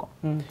கொடுத்துருக்கோம்.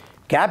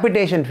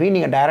 கேபிட்டேஷன் ஃபீ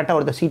நீங்கள் டைரெக்டாக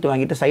ஒருத்தர் சீட்டு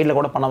வாங்கிட்டு சைடில்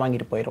கூட பணம்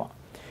வாங்கிட்டு போயிடுவான்.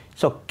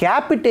 ஸோ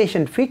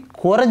கேபிட்டேஷன் ஃபீ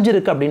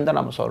குறைஞ்சிருக்கு அப்படின்னு தான்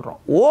நம்ம சொல்கிறோம்.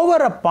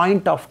 Over a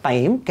point of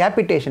time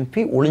capitation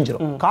ஃபீ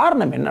ஒளிஞ்சிரும்.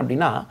 காரணம் என்ன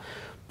அப்படின்னா,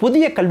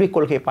 புதிய கல்விக்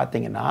கொள்கையை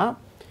பார்த்தீங்கன்னா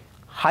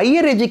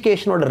ஹையர்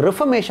எஜுகேஷனோட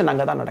ரிஃபர்மேஷன்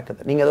அங்கே தான்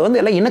நடக்குது. நீங்கள் அதை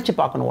வந்து எல்லாம் இணைச்சு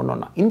பார்க்கணும்.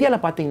 ஒன்றா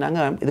இந்தியாவில்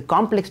பார்த்தீங்கன்னா இது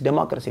காம்ப்ளெக்ஸ்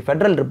டெமோக்ரஸி,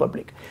 ஃபெடரல்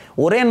ரிப்பப்ளிக்.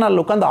 ஒரே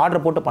நாள் உட்காந்து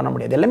ஆர்டர் போட்டு பண்ண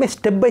முடியாது. எல்லாமே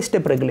step by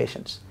step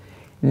regulations.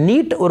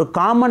 NEET ஒரு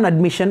காமன்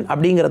அட்மிஷன்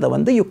அப்படிங்கிறத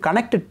வந்து you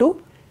connected to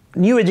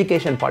new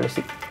education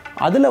policy.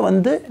 அதில்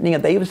வந்து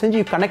நீங்கள் தயவு செஞ்சு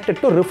you connected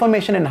to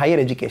reformation and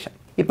higher education.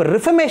 இப்போ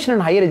ரிஃபர்மேஷன்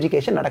அண்ட் ஹையர்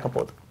எஜுகேஷன் நடக்க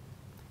போகுது.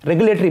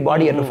 ரெகுலேட்டரி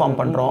பாடியை ரிஃபார்ம்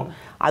பண்ணுறோம்.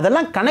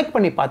 அதெல்லாம் கனெக்ட்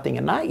பண்ணி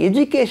பார்த்தீங்கன்னா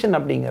எஜுகேஷன்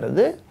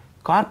அப்படிங்கிறது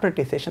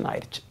கார்பரேட்டைசேஷன்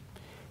ஆயிடுச்சு.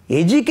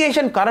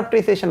 எஜுகேஷன்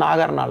கார்பரேட்டைசேஷன்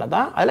ஆகிறனால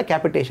தான் அதில்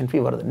கேபிட்டேஷன் ஃபீ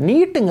வருது.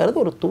 நீட்டுங்கிறது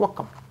ஒரு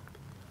துவக்கம்.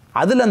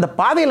 அதில் அந்த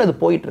பாதையில் அது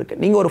போயிட்டுருக்கு.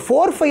 நீங்கள் ஒரு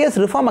 4-5 இயர்ஸ்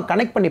ரிஃபார்மை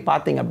கனெக்ட் பண்ணி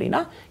பார்த்தீங்க அப்படின்னா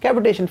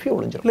கேபிட்டேஷன் ஃபீ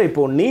ஒழிஞ்சிடும். இல்லை,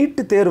 இப்போது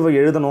நீட்டு தேர்வு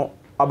எழுதணும்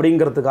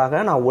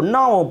அப்படிங்கிறதுக்காக நான்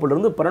 1ஆம்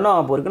வகுப்புலேருந்து 12ஆம்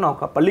வகுப்பு வரைக்கும்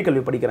நான்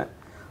பள்ளிக்கல்வி படிக்கிறேன்.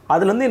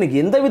 அதுலேருந்து எனக்கு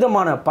எந்த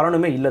விதமான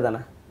பலனுமே இல்லை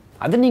தானே?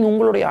 அது நீங்கள்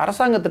உங்களுடைய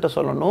அரசாங்கத்திட்ட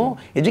சொல்லணும்.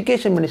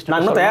 எஜுகேஷன் மினிஸ்டர்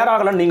நான்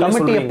தயாராகலன்னு நீங்கள்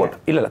கமிட்டியை போட்டு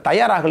இல்லை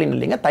தயாராகலன்னு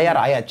இல்லைங்க,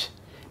 தயாராயாச்சு.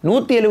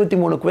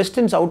 173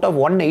 கொஸ்டின்ஸ் அவுட் ஆஃப்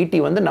 180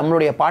 வந்து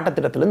நம்மளுடைய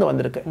பாட்டத்திட்டத்திலேருந்து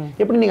வந்திருக்கு.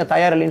 எப்படி நீங்கள்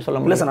தயாரில்லைன்னு சொல்ல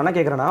முடியல? சார், நான் என்ன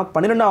கேட்குறேன்னா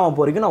 12ஆம்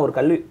வகுப்பு வரைக்கும் நான்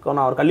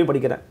ஒரு கல்வி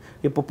படிக்கிறேன்.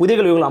 இப்போ புதிய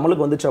கல்விகள்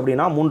அமலுக்கு வந்துச்சு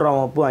அப்படின்னா 3ஆம்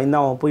வகுப்பு,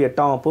 5ஆம் வகுப்பு,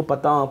 8ஆம் வகுப்பு,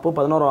 10ஆம் வகுப்பு,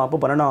 11ஆம் வகுப்பு,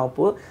 12ஆம்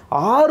வகுப்பு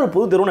 6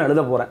 பொது தேர்வு நான்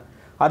எழுத போகிறேன்.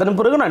 அதன்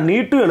பிறகு நான்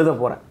நீட்டும் எழுத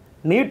போகிறேன்.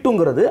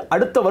 நீட்டுங்கிறது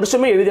அடுத்த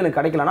வருஷமே எழுதி எனக்கு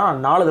கிடைக்கலன்னா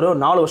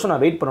 4 வருஷம்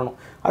நான் வெயிட் பண்ணணும்.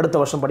 அடுத்த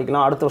வருஷம்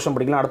படிக்கலாம், அடுத்த வருஷம்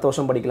படிக்கலாம், அடுத்த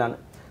வருஷம் படிக்கலான்னு.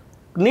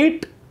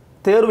 நீட்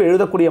தேர்வு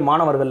எழுதக்கூடிய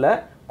மாணவர்களில்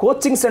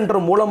கோச்சிங்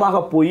சென்டர்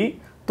மூலமாக போய்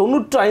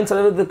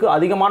 95%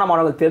 அதிகமான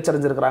மாணவர்கள் தேர்ச்சி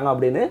அடைஞ்சிருக்கிறாங்க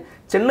அப்படின்னு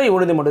சென்னை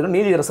உயர்நீதிமன்ற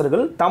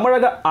நீதியரசர்கள்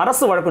தமிழக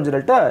அரசு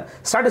வழக்கறிஞர்கள்ட்ட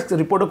ஸ்டாட்டிஸ்டிக்ஸ்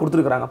ரிப்போர்ட்டை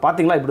கொடுத்துருக்காங்க.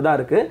 பார்த்தீங்களா, இப்படி தான்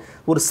இருக்குது.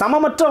 ஒரு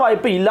சமமற்ற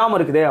வாய்ப்பு இல்லாமல்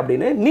இருக்குதே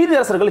அப்படின்னு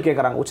நீதியரசர்கள்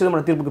கேட்குறாங்க.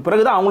 உச்சநீதிமன்ற தீர்ப்புக்கு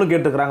பிறகு தான் அவங்களும்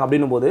கேட்டுருக்காங்க.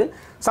 அப்படின்னும் போது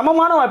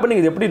சமமான வாய்ப்பை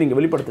நீங்கள் எப்படி நீங்கள்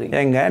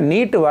வெளிப்படுத்துறீங்க? எங்க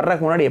நீட்டு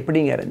வர்றதுக்கு முன்னாடி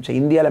எப்படிங்க இருந்துச்சு?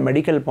 இந்தியாவில்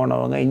மெடிக்கல்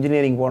போனவங்க,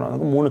 இன்ஜினியரிங்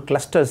போனவங்க 3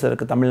 கிளஸ்டர்ஸ்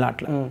இருக்குது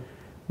தமிழ்நாட்டில்.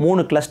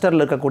 3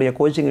 கிளஸ்டரில் இருக்கக்கூடிய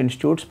கோச்சிங்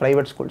இன்ஸ்டியூட்ஸ்,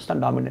 ப்ரைவேட் ஸ்கூல்ஸ்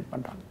தான் டாமினேட்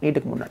பண்ணுறாங்க.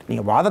 நீட்டுக்கு முன்னாடி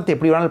நீங்கள் வாதத்தை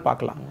எப்படி வேணாலும்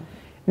பார்க்கலாம்.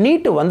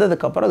 நீட்டு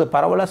வந்ததுக்கப்புறம் அது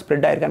பரவலாக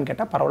ஸ்ப்ரெட் ஆயிருக்கான்னு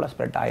கேட்டால் பரவலாக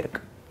ஸ்ப்ரெட் ஆயிருக்கு.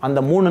 அந்த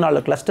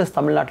 3-4 கிளஸ்டர்ஸ்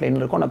தமிழ்நாட்டில் என்ன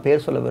இருக்கும், நான்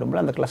பேர் சொல்ல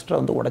விரும்பல, அந்த கிளஸ்டரை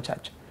வந்து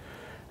உடைச்சாச்சு.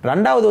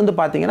 ரெண்டாவது வந்து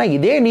பார்த்தீங்கன்னா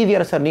இதே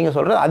நீதியரசர் நீங்கள்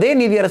சொல்கிறது, அதே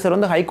நீதியரசர்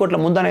வந்து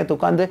ஹைகோர்ட்டில் முந்தானயத்தை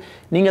உட்காந்து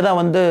நீங்கள் தான்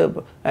வந்து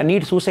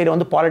நீட் சூசைடை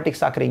வந்து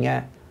பாலிடிக்ஸ் ஆக்குறீங்க,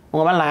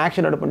 உங்கள் மேலே நான்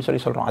ஆக்ஷன் எடுப்பேன்னு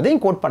சொல்கிறோம்.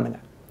 அதையும் கோட்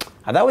பண்ணுங்கள்.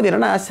 அதாவது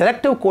என்னென்னா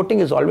selective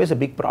coating is always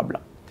a big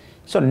problem.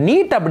 So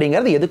NEET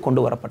அப்படிங்கிறது எது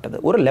கொண்டு வரப்பட்டது?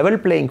 ஒரு லெவல்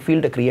பிளேயிங்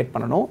ஃபீல்டை க்ரியேட்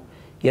பண்ணணும்.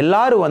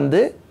 எல்லாரும்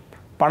வந்து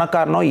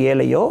பணக்காரனோ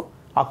ஏழையோ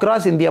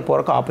அக்ராஸ் இந்தியா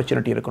போகிறக்கு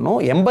ஆப்பர்ச்சுனிட்டி இருக்கணும்.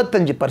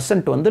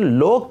 85% வந்து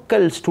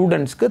லோக்கல்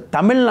ஸ்டூடெண்ட்ஸ்க்கு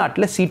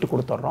தமிழ்நாட்டில் சீட்டு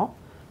கொடுத்துட்றோம்.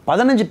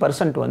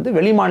 15% வந்து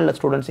வெளிமாநில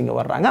ஸ்டூடெண்ட்ஸ் இங்கே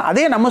வர்றாங்க.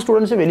 அதே நம்ம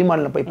ஸ்டூடெண்ட்ஸும்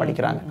வெளிமாநிலம் போய்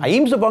படிக்கிறாங்க.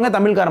 ஐம்ஸ் போங்க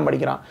தமிழ்காரன்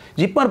படிக்கிறான்,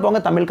 ஜிப்மர்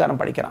போங்க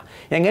தமிழ்காரன் படிக்கிறான்.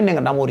 எங்கே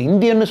நம்ம ஒரு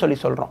இந்தியன்னு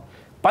சொல்கிறோம்.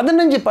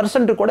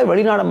 15% கூட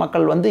வெளிநாடு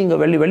மக்கள் வந்து இங்கே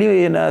வெளி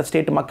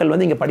ஸ்டேட் மக்கள்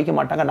வந்து இங்கே படிக்க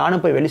மாட்டாங்க.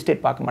 நானும் போய் வெளி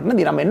ஸ்டேட் பார்க்க மாட்டேன்.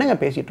 இது நம்ம என்னங்க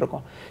பேசிகிட்டு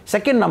இருக்கோம்?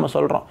 செகண்ட் நம்ம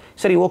சொல்கிறோம்,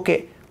 சரி ஓகே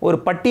ஒரு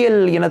பட்டியல்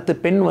இனத்து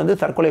பெண் வந்து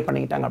தற்கொலை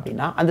பண்ணிக்கிட்டாங்க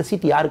அப்படின்னா அந்த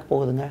சீட் யாருக்கு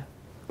போகுதுங்க?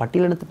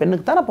 பட்டியல் இனத்து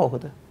பெண்ணுக்கு தானே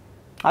போகுது.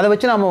 அதை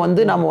வச்சு நம்ம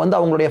வந்து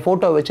அவங்களுடைய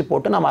ஃபோட்டோவை வச்சு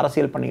போட்டு நம்ம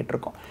அரசியல் பண்ணிக்கிட்டு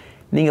இருக்கோம்.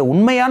 நீங்கள்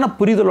உண்மையான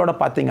புரிதலோட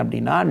பார்த்தீங்க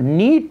அப்படின்னா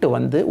நீட்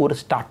வந்து ஒரு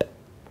ஸ்டார்ட்.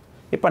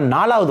 இப்போ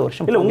 4வது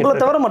வருஷம் இல்லை, உங்களை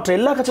தவிர மற்ற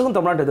எல்லா கட்சிகளும்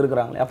தமிழ்நாட்டு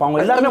எதிர்க்கிறாங்களே, அப்போ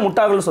அவங்க எல்லாருமே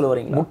முட்டாள்கள் சொல்ல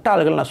வரீங்க?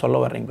 முட்டாள்கள் நான் சொல்ல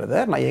வரேங்க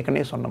பிரதர். நான்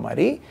ஏற்கனவே சொன்ன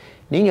மாதிரி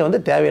நீங்கள் வந்து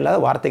தேவையில்லாத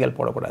வார்த்தைகள்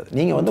போடக்கூடாது.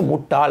 நீங்கள் வந்து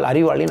முட்டாள்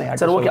அறிவாளி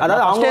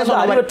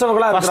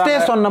ஃபஸ்ட்டே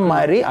சொன்ன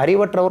மாதிரி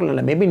அறிவற்றவர்கள்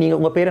இல்லை. மேபி நீங்கள்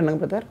உங்கள் பேர் என்னங்க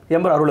பிரதர்?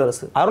 எம்பர்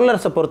அருளரசு.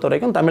 அருளரசை பொறுத்த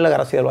வரைக்கும் தமிழக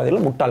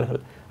அரசியல்வாதிகள்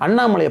முட்டாள்கள்,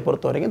 அண்ணாமலையை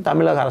பொறுத்த வரைக்கும்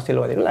தமிழக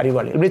அரசியல்வாதிகள்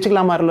அறிவாளிகள். இப்படி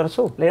வச்சுக்கலாமா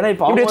அருளரசு?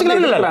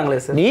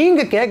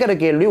 நீங்க கேட்குற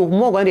கேள்வி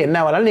உண்மை உட்காந்து என்ன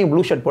வேணாலும் நீங்கள்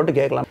ப்ளூ ஷர்ட் போட்டு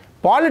கேட்கலாம்.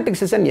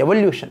 Politics is an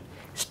evolution.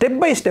 Step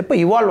by step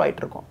evolve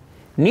ஆகிட்டு இருக்கும்.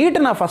 நீட்டை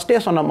நான் ஃபஸ்ட்டே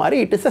சொன்ன மாதிரி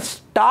it is a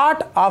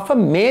start of a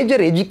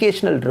major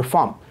educational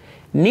reform.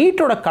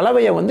 நீட்டோட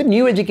கலவையை வந்து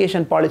நியூ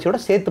எஜுகேஷன் பாலிசியோட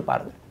சேர்த்து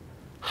பாருங்க.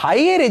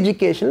 ஹையர்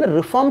எஜுகேஷனில்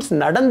ரிஃபார்ம்ஸ்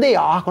நடந்தே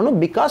ஆகணும்.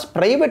 பிகாஸ்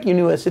ப்ரைவேட்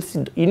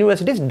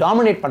யூனிவர்சிட்டிஸ்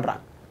டாமினேட்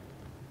பண்ணுறாங்க.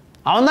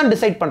 அவன் தான்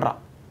டிசைட் பண்ணுறான்.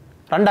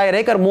 2000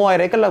 ஏக்கர்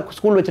 3000 ஏக்கரில்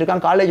ஸ்கூல்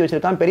வச்சிருக்கான், காலேஜ்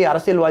வச்சிருக்கான், பெரிய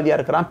அரசியல்வாதியாக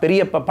இருக்கிறான்,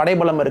 பெரிய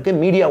படைபலம் இருக்குது,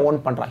 மீடியா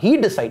ஓன் பண்ணுறான். He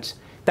decides.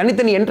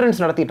 தனித்தனி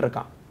என்ட்ரன்ஸ் நடத்திட்டு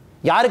இருக்கான்.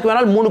 யாருக்கு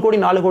வேணாலும் 3 கோடி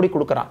 4 கோடி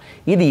கொடுக்குறான்.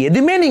 இது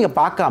எதுவுமே நீங்கள்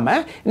பார்க்காம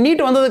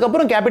நீட்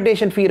வந்ததுக்கப்புறம்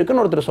கேபிட்டேஷன் ஃபீ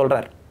இருக்குன்னு ஒருத்தர்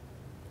சொல்கிறார்.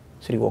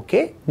 சரி, ஓகே,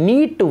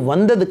 நீட்டு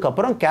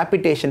வந்ததுக்கப்புறம்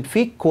கேபிட்டேஷன்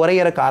ஃபீ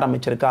குறையறக்க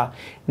ஆரம்பிச்சிருக்கா?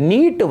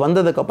 நீட்டு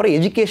வந்ததுக்கப்புறம்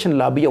எஜுகேஷன்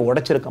லாபியை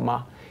உடைச்சிருக்கமா?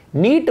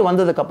 நீட்டு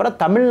வந்ததுக்கப்புறம்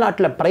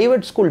தமிழ்நாட்டில்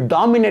ப்ரைவேட் ஸ்கூல்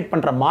டாமினேட்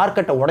பண்ணுற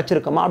மார்க்கெட்டை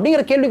உடைச்சிருக்கமா?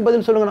 அப்படிங்கிற கேள்விக்கு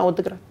பதில் சொல்லுங்கள், நான்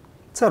ஒத்துக்கிறேன்.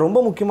 சார், ரொம்ப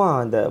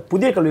முக்கியமாக இந்த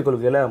புதிய கல்விக்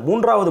கொள்கையில்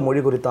 3வது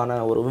மொழி குறித்தான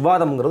ஒரு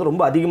விவாதம்ங்கிறது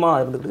ரொம்ப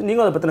அதிகமாக இருந்துருக்கு.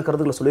 நீங்கள் அதை பற்றின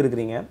கருத்துக்களை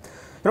சொல்லியிருக்கிறீங்க.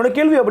 என்னோட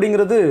கேள்வி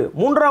அப்படிங்கிறது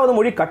 3வது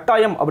மொழி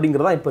கட்டாயம்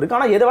அப்படிங்கிறதா இப்போ இருக்குது.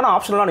 ஆனால் எதை வேணால்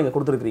ஆப்ஷனலாக நீங்கள்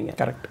கொடுத்துருக்கீங்க.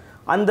 கரெக்ட்.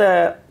 அந்த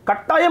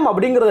கட்டாயம்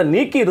அப்படிங்கிறத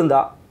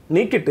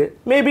நீக்கிட்டு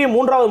மேபி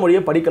 3வது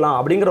மொழியை படிக்கலாம்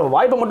அப்படிங்கிற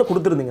வாய்ப்பை மட்டும்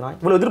கொடுத்துருந்தீங்கன்னா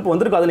இவ்வளோ எதிர்ப்பு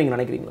வந்திருக்காதுன்னு நீங்கள்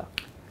நினைக்கிறீங்களா?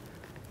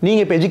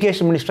 நீங்கள் இப்போ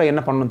எஜுகேஷன் மினிஸ்டராக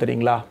என்ன பண்ணணும்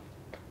தெரியுங்களா?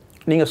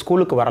 நீங்கள்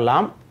ஸ்கூலுக்கு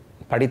வரலாம்,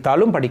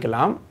 படித்தாலும்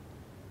படிக்கலாம்,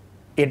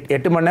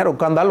 8 மணி நேரம்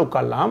உட்கார்ந்தாலும்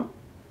உட்காரலாம்,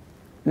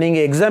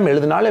 நீங்கள் எக்ஸாம்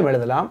எழுதினாலும்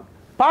எழுதலாம்,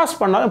 பாஸ்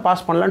பண்ணாலும்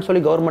பாஸ் பண்ணலான்னு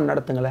சொல்லி கவர்மெண்ட்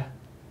நடத்துங்களேன்.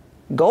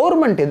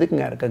 கவர்மெண்ட்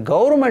எதுக்குங்க இருக்குது?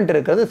 கவர்மெண்ட்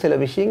இருக்கிறது சில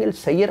விஷயங்கள்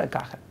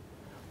செய்யறதுக்காக.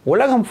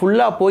 உலகம்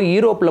ஃபுல்லாக போய்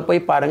யூரோப்பில்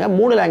போய் பாருங்கள்,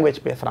 3 லாங்குவேஜ்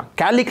பேசுகிறான்.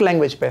 கேலிக்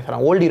லாங்குவேஜ்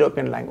பேசுகிறான், old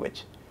European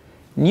language.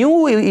 New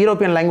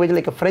European language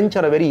like French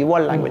are very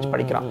evolve language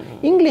படிக்கிறான்,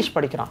 இங்கிலீஷ்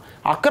படிக்கிறான்.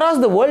 அக்ராஸ்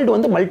த வேர்ல்டு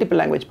வந்து மல்டிபிள்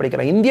லாங்குவேஜ்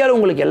படிக்கிறான். இந்தியாவில்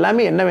உங்களுக்கு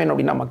எல்லாமே என்ன வேணும்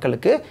அப்படின்னா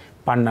மக்களுக்கு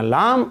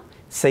பண்ணலாம்,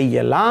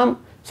 செய்யலாம்,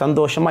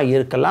 சந்தோஷமாக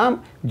இருக்கலாம்,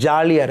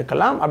 ஜாலியாக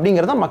இருக்கலாம்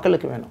அப்படிங்கிறது தான்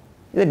மக்களுக்கு வேணும்.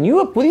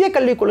 இது புதிய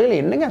கல்விக் கொள்கையில்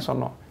என்னங்க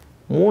சொன்னோம்?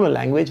 3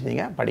 லாங்குவேஜ்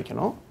நீங்கள்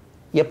படிக்கணும்.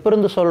 எப்போ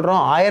இருந்து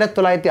சொல்கிறோம்?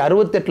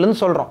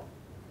 1968லேருந்து சொல்கிறோம்.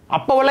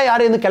 அப்போவெல்லாம்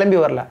யாரும் இருந்து கிளம்பி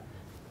வரல.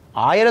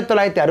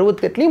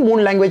 1968லேயும்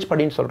 3 லாங்குவேஜ்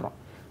படின்னு சொல்கிறோம்.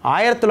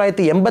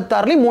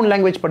 1986லேயும் 3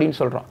 லாங்குவேஜ் படின்னு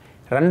சொல்கிறோம்.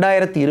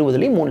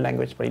 2020லேயும் 3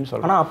 லாங்குவேஜ் படின்னு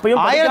சொல்கிறோம்.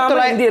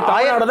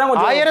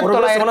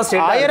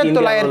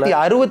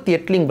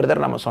 1968லேயும்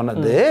பிரதர் நம்ம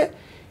சொன்னது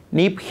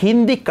நீ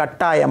ஹிந்தி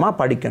கட்டாயமாக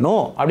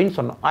படிக்கணும் அப்படின்னு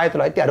சொன்னோம்.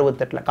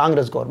 1968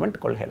 காங்கிரஸ் கவர்மெண்ட்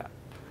கொள்கையில்.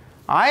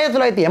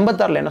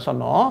 1986 என்ன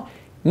சொன்னோம்?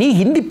 நீ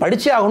ஹிந்தி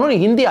படிச்சே ஆகணும், நீ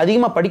ஹிந்தி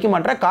அதிகமாக படிக்க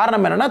மாட்டேற.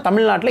 காரணம் என்னன்னா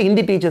தமிழ்நாட்டில்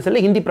ஹிந்தி டீச்சர்ஸ்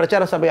இல்லை, ஹிந்தி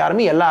பிரச்சார சபை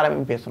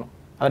எல்லாருமே பேசணும்.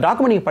 அந்த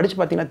டாக்குமெண்ட் நீங்கள் படித்து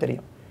பார்த்தீங்கன்னா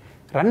தெரியும்.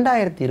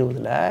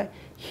 2020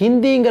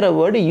 ஹிந்திங்கிற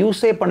வேர்டு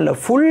யூஸே பண்ணல.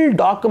 ஃபுல்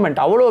டாக்குமெண்ட்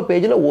அவ்வளோ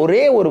பேஜில்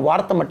ஒரே ஒரு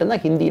வார்த்தை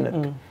மட்டும்தான் ஹிந்தின்னு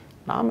இருக்கு.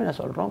 நாம் என்ன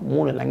சொல்கிறோம்?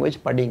 3 லாங்குவேஜ்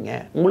படிங்க,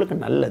 உங்களுக்கு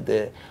நல்லது.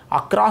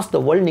 அக்ராஸ் த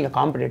வேர்ல்டு நீங்கள்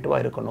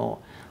காம்படேட்டிவாக இருக்கணும்.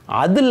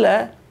 அதில்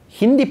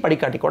ஹிந்தி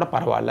படிக்காட்டி கூட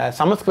பரவாயில்ல,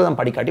 சமஸ்கிருதம்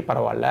படிக்காட்டி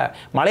பரவாயில்ல,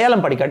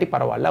 மலையாளம் படிக்காட்டி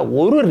பரவாயில்ல,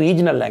 ஒரு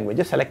ரீஜனல்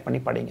லாங்குவேஜை செலக்ட் பண்ணி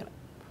படிங்க.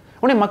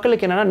 உடனே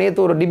மக்களுக்கு என்னென்னா,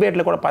 நேற்று ஒரு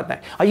டிபேட்டில் கூட பார்த்தேன்,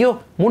 ஐயோ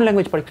 3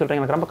 லாங்குவேஜ் படிக்க சொல்கிறேன்,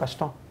 எனக்கு ரொம்ப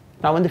கஷ்டம்,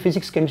 நான் வந்து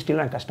ஃபிசிக்ஸ்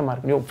கெமிஸ்ட்ரியில் எனக்கு கஷ்டமாக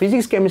இருக்கும்.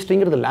 ஃபிசிக்ஸ்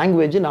கெமிஸ்ட்ரிங்கிறது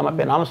லாங்குவேஜ்,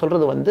 நாம்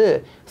சொல்கிறது வந்து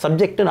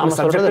சப்ஜெக்ட், நாம்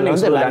சொல்கிறது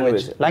வந்து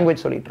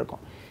லாங்குவேஜ் சொல்லிகிட்டு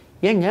இருக்கோம்.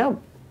 ஏங்க,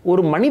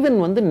 ஒரு மனிதன்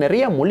வந்து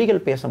நிறையா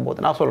மொழிகள் பேசும்போது,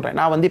 நான் சொல்கிறேன்,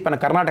 நான் வந்து இப்போ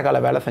நான்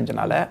கர்நாடகாவில் வேலை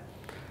செஞ்சனால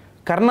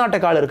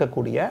கர்நாடகாவில்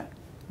இருக்கக்கூடிய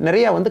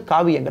நிறையா வந்து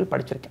காவியங்கள்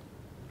படிச்சிருக்கேன்.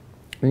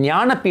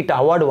 ஞானபீட்ட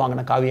அவார்டு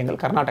வாங்கின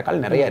காவியங்கள்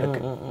கர்நாடகாவில் நிறைய இருக்கு.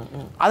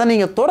 அதை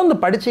நீங்கள் தொடர்ந்து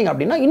படிச்சீங்க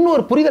அப்படின்னா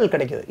இன்னொரு புரிதல்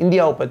கிடைக்குது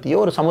இந்தியாவை பற்றியோ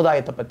ஒரு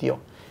சமுதாயத்தை பற்றியோ.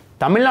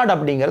 தமிழ்நாடு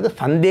அப்படிங்கிறது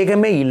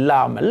சந்தேகமே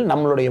இல்லாமல்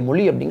நம்மளுடைய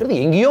மொழி அப்படிங்கிறது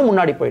எங்கேயோ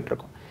முன்னாடி போயிட்டு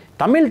இருக்கும்.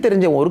 தமிழ்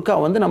தெரிஞ்ச ஒருக்கா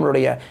வந்து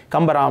நம்மளுடைய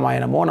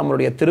கம்பராமாயணமோ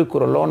நம்மளுடைய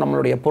திருக்குறளோ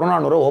நம்மளுடைய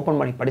புறநானூரோ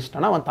ஓப்பன் பண்ணி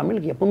படிச்சிட்டானா அவன்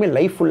தமிழுக்கு எப்பவுமே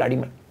லைஃப் ஃபுல்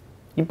அடிமை.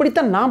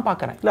 இப்படித்தான் நான்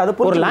பார்க்குறேன்.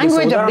 ஒரு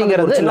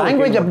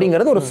லாங்குவேஜ்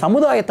அப்படிங்கிறது ஒரு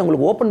சமுதாயத்தை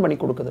உங்களுக்கு ஓப்பன் பண்ணி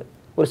கொடுக்குது,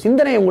 ஒரு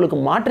சிந்தனையை உங்களுக்கு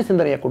மாற்று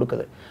சிந்தனையை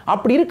கொடுக்குது.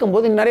 அப்படி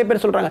இருக்கும்போது நிறைய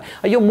பேர் சொல்கிறாங்க,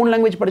 ஐயோ 3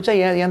 லாங்குவேஜ் படித்தா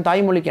என்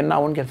தாய்மொழிக்கு என்ன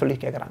ஆகும்னு சொல்லி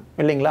கேட்குறாங்க.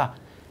 இல்லைங்களா?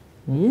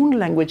 3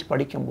 லாங்குவேஜ்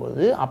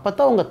படிக்கும்போது அப்போ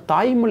தான் உங்கள்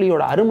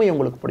தாய்மொழியோட அருமை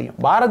உங்களுக்கு புரியும்.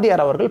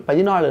 பாரதியார் அவர்கள்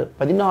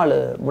 14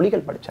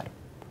 மொழிகள் படித்தார்.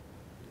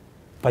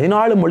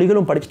 14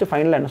 மொழிகளும் படிச்சுட்டு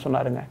ஃபைனலாக என்ன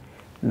சொன்னாருங்க?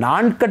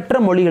 நான் கற்ற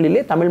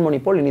மொழிகளிலே தமிழ் மொழி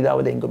போல்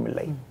இனிதாவது எங்கும்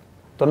இல்லை.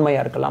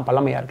 தொன்மையாக இருக்கலாம்,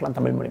 பழமையாக இருக்கலாம்,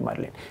 தமிழ் மொழி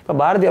மாதிரி. இப்போ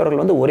பாரதி அவர்கள்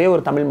வந்து ஒரே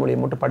ஒரு தமிழ் மொழியை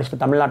மட்டும் படிச்சுட்டு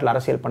தமிழ்நாட்டில்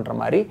அரசியல் பண்ணுற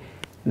மாதிரி,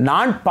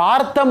 நான்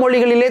பார்த்த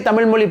மொழிகளிலே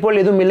தமிழ் மொழி போல்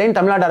எதுவும் இல்லைன்னு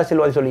தமிழ்நாடு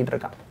அரசியல்வாதி சொல்லிட்டு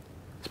இருக்கான்.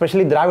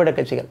 ஸ்பெஷலி திராவிட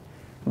கட்சிகள்.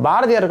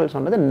 பாரதியார்கள்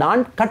சொன்னது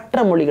நான்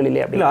கற்ற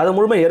மொழிகளிலே அப்படி. அதை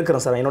முழுமையாக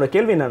ஏற்கிறேன் சார். என்னோட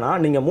கேள்வி என்னன்னா,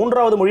 நீங்கள்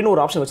 3வது மொழின்னு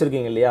ஒரு ஆப்ஷன்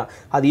வச்சிருக்கீங்க இல்லையா,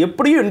 அது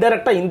எப்படியும்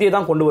இன்டெரக்டாக இந்தியை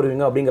தான் கொண்டு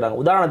வருவீங்க அப்படிங்கிறாங்க.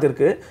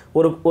 உதாரணத்திற்கு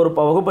ஒரு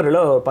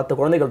வகுப்பறையில் 10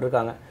 குழந்தைகள்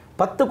இருக்காங்க.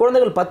 10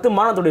 குழந்தைகள் 10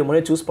 மாநிலத்துடைய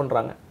மொழியை சூஸ்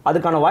பண்ணுறாங்க.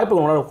 அதுக்கான வாய்ப்பு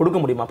உங்களால் கொடுக்க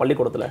முடியுமா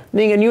பள்ளிக்கூடத்தில்?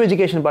 நீங்கள் new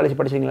education policy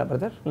படிச்சிங்களா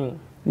brother?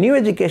 New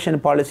education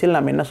பாலிசியில்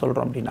நம்ம என்ன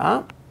சொல்கிறோம் அப்படின்னா,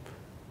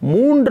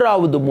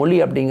 3வது மொழி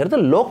அப்படிங்கிறது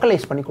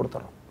லோக்கலைஸ் பண்ணி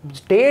கொடுத்துறோம்.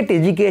 ஸ்டேட்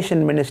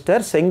எஜுகேஷன்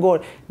மினிஸ்டர்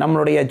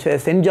நம்மளுடைய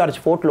சென்ட் ஜார்ஜ்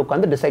ஃபோர்ட்டில்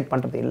உட்காந்து டிசைட்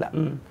பண்ணுறது இல்லை.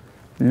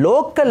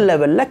 லோக்கல்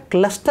லெவலில்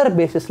கிளஸ்டர்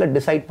பேசிஸில்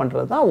டிசைட்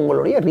பண்ணுறது தான்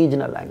உங்களுடைய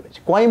ரீஜனல் லாங்குவேஜ்.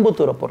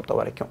 கோயம்புத்தூரை பொறுத்த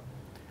வரைக்கும்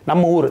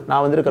நம்ம ஊர்,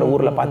 நான் வந்திருக்கிற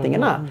ஊரில்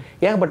பார்த்தீங்கன்னா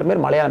ஏகப்பட்ட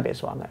பேர் மலையாளம்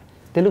பேசுவாங்க,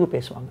 தெலுங்கு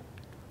பேசுவாங்க.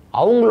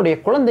 அவங்களுடைய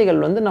குழந்தைகள்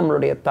வந்து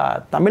நம்மளுடைய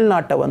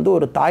தமிழ்நாட்டை வந்து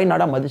ஒரு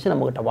தாய்நாடாக மதித்து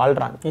நம்மகிட்ட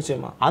வாழ்கிறாங்க.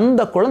 நிச்சயமா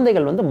அந்த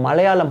குழந்தைகள் வந்து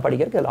மலையாளம்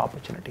படிக்கிறதுக்கு இதில்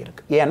ஆப்பர்ச்சுனிட்டி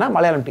இருக்குது. ஏன்னா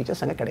மலையாளம்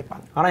டீச்சர்ஸ் அங்கே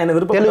கிடைப்பாங்க. ஆனால் என்ன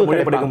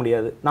விருப்பம் படிக்க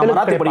முடியாது, நான்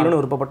மராத்தி படிக்கணும்னு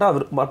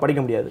விருப்பப்பட்டால்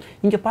படிக்க முடியாது.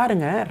 இங்கே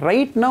பாருங்கள்,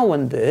 ரைட்னா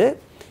வந்து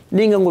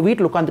நீங்கள் உங்கள்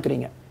வீட்டில்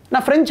உட்காந்துக்கிறீங்க,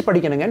 நான் ஃப்ரெஞ்சு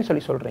படிக்கணுங்கன்னு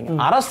சொல்கிறீங்க.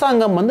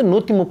 அரசாங்கம் வந்து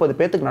 130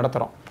 பேத்துக்கு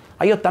நடத்துகிறோம்.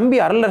 ஐயோ தம்பி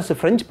அரளரசு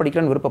ஃப்ரெஞ்சு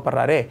படிக்கிறேன்னு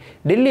விருப்பப்படுறாரு,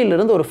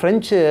 டெல்லியிலேருந்து ஒரு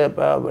ஃப்ரெஞ்சு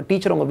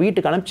டீச்சர் உங்கள்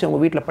வீட்டுக்கு அனுப்பிச்சு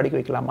உங்கள் வீட்டில் படிக்க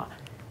வைக்கலாமா?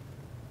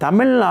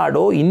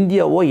 தமிழ்நாடோ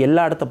இந்தியாவோ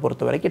எல்லா இடத்த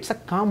பொறுத்த வரைக்கும் இட்ஸ் அ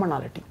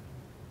காமனாலிட்டி.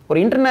 ஒரு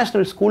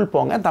இன்டர்நேஷ்னல் ஸ்கூல்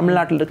போங்க,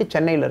 தமிழ்நாட்டில் இருக்குது,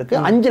 சென்னையில்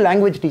இருக்குது, 5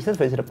 லாங்குவேஜ் டீச்சர்ஸ்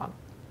வச்சுருப்பாங்க.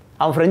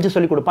 அவன் ஃப்ரெஞ்சு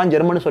சொல்லிக் கொடுப்பான்,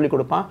 ஜெர்மனு சொல்லிக்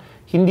கொடுப்பான்,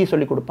 ஹிந்தி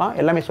சொல்லிக் கொடுப்பான்,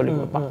 எல்லாமே சொல்லிக்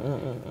கொடுப்பான்.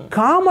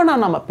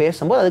 காமனாக நம்ம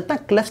பேசும்போது அதுக்கு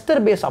தான்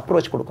கிளஸ்டர் பேஸ்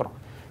அப்ரோச் கொடுக்குறோம்.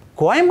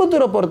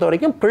 கோயம்புத்தூரை பொறுத்த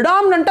வரைக்கும்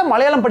ப்ரிடாமினண்ட்டாக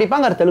மலையாளம்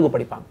படிப்பாங்க, தெலுங்கு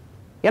படிப்பாங்க.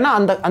 ஏன்னா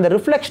அந்த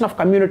reflection of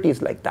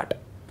communities like that.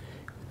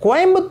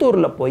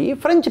 கோயம்புத்தூரில் போய்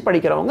ஃப்ரெஞ்சு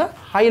படிக்கிறவங்க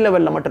ஹை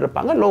லெவலில் மட்டும்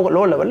இருப்பாங்க,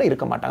 லோ லெவலில்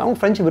இருக்க மாட்டாங்க. அவங்க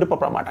ஃப்ரெஞ்சு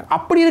விருப்பப்பட மாட்டாங்க.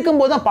 அப்படி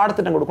இருக்கும்போது தான்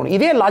பாடத்திட்டம் கொடுக்கணும்.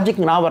 இதே லாஜிக்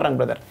நான் வர்றேன்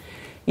பிரதர்.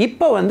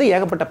 இப்போ வந்து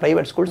ஏகப்பட்ட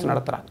ப்ரைவேட் ஸ்கூல்ஸ்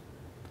நடத்துகிறாங்க.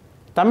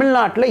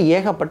 தமிழ்நாட்டில்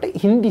ஏகப்பட்ட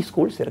ஹிந்தி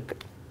ஸ்கூல்ஸ்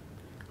இருக்குது.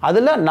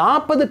 அதில்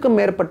 40க்கும்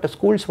மேற்பட்ட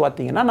ஸ்கூல்ஸ்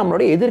பார்த்தீங்கன்னா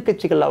நம்மளுடைய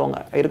எதிர்கட்சிகள் அவங்க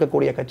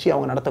இருக்கக்கூடிய கட்சி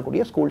அவங்க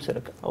நடத்தக்கூடிய ஸ்கூல்ஸ்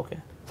இருக்குது. ஓகே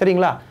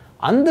சரிங்களா?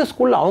 அந்த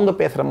ஸ்கூலில் அவங்க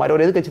பேசுகிற மாதிரி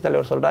ஒரு எதிர்கட்சி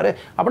தலைவர் சொல்கிறாரு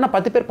அப்படின்னா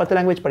 10 பேர் 10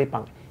 லாங்குவேஜ்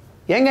படிப்பாங்க.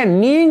 ஏங்க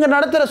நீங்கள்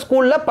நடத்துகிற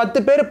ஸ்கூலில் 10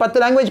 பேர் 10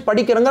 லாங்குவேஜ்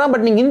படிக்கிறங்க,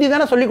 பட் நீங்கள் ஹிந்தி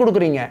தானே சொல்லிக்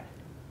கொடுக்குறீங்க.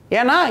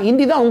 ஏன்னா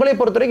ஹிந்தி தான் உங்களை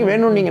பொறுத்த வரைக்கும்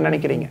வேணும்னு நீங்கள்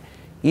நினைக்கிறீங்க.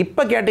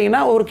 இப்போ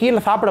கேட்டிங்கன்னா ஒரு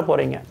கீழே சாப்பிட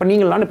போகிறீங்க, இப்போ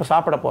நீங்களாம் இப்போ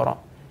சாப்பிட போகிறோம்,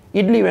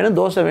 இட்லி வேணும்,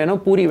 தோசை வேணும்,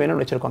 பூரி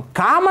வேணும்னு வச்சுருக்கோம்.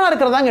 காமனாக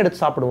இருக்கிறதாங்க எடுத்து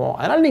சாப்பிடுவோம்.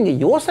 அதனால் நீங்கள்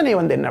யோசனை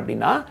வந்து என்ன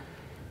அப்படின்னா,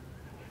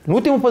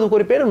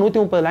 130 பேர்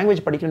 130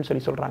 லாங்குவேஜ்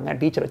படிக்கணும்னு சொல்கிறாங்க.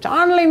 டீச்சர் வச்சு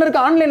ஆன்லைன்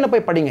இருக்குது, ஆன்லைனில்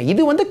போய் படிங்க.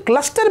 இது வந்து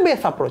கிளஸ்டர்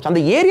பேஸ் அப்ரோச்.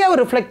 அந்த ஏரியாவை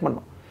ரிஃப்ளெக்ட்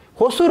பண்ணும்.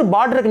 ஹொசூர்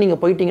பார்டருக்கு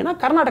நீங்கள் போயிட்டீங்கன்னா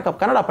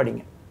கனடா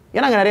படிங்க.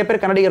 ஏன்னா நிறைய பேர்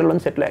கன்னடிகர்கள்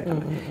வந்து செட்டில்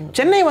ஆகிருக்காங்க.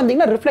 சென்னை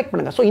வந்தீங்கன்னா ரிஃப்ளெக்ட்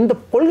பண்ணுங்க. ஸோ இந்த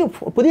கொள்கை,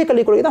 புதிய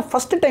கல்விக் கொள்கை தான்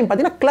ஃபர்ஸ்ட் டைம்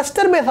பார்த்தீங்கன்னா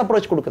கிளஸ்டர் பேஸ்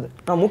அப்ரோச் கொடுக்குது.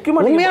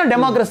 முக்கியமான உண்மையான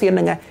டெமோக்ரஸி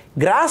என்னங்க?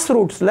 கிராஸ்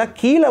ரூட்ஸில்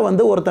கீழே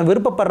வந்து ஒருத்தன்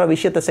விருப்பப்படுற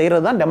விஷயத்தை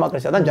செய்கிறது தான்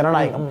டெமோக்ரஸி, அதான்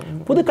ஜனநாயகம்.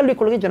 புது கல்விக்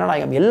கொள்கை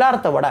ஜனநாயகம்.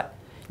 எல்லாரத்தை விட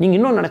நீங்கள்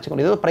இன்னும்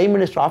நினச்சிக்கணும், ஏதோ பிரைம்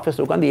மினிஸ்டர்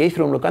ஆஃபீஸில் உட்காந்து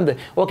ஏசி ரூமில் உட்காந்து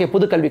ஓகே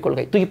புது கல்விக்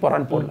கொள்கை தூக்கி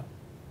போகிறான்னு போடல.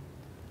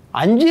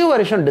 5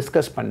 வருஷம்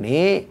டிஸ்கஸ் பண்ணி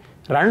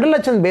 2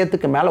 லட்சம்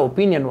பேத்துக்கு மேலே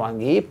ஒப்பீனியன்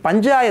வாங்கி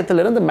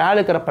பஞ்சாயத்திலிருந்து மேலே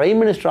இருக்கிற பிரைம்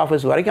மினிஸ்டர்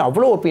ஆஃபீஸ் வரைக்கும்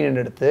அவ்வளோ ஒப்பீனியன்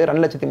எடுத்து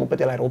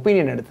 2,37,000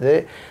 ஒப்பீனியன் எடுத்து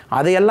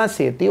அதையெல்லாம்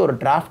சேர்த்து ஒரு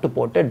டிராஃப்ட்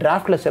போட்டு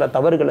டிராஃப்டில் சில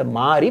தவறுகளை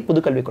மாறி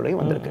புது கல்விக் கொள்கை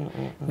வந்திருக்கு.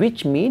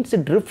 Which means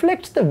it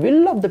reflects the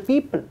will of the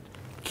people.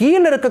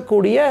 கீழே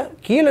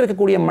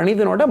இருக்கக்கூடிய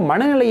மனிதனோட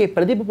மனநிலையை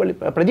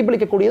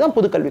பிரதிபலிக்கக்கூடியதான்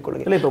புது கல்விக்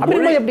கொள்கை.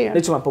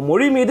 நிச்சயமா இப்போ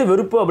மொழி மீது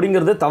வெறுப்பு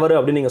அப்படிங்கிறது தவறு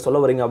அப்படின்னு நீங்க சொல்ல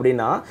வரீங்க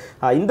அப்படின்னா,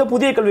 இந்த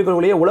புதிய கல்விக்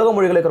கொள்கையை உலக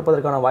மொழிகளை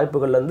கற்பதற்கான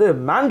வாய்ப்புகள் வந்து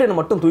மேண்ட்ரின்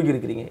மட்டும் தூக்கி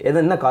இருக்கிறீங்க.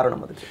 என்ன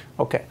காரணம் அதுக்கு?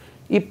 ஓகே,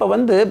 இப்போ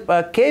வந்து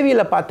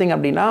கேவியில் பார்த்தீங்க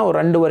அப்படின்னா ஒரு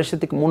 2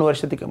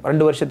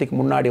 வருஷத்துக்கு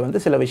முன்னாடி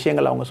வந்து சில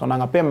விஷயங்கள் அவங்க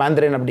சொன்னாங்க. அப்பயே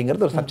மேண்ட்ரின்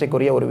அப்படிங்கிறது ஒரு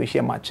சர்ச்சைக்குரிய ஒரு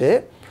விஷயமாச்சு.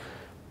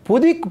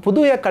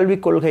 புதிய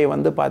கல்விக் கொள்கை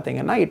வந்து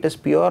பார்த்தீங்கன்னா இட் இஸ்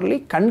பியூர்லி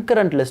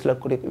கன்கரண்ட் லிஸ்ட்ல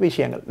கூடிய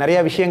விஷயங்கள். நிறைய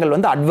விஷயங்கள்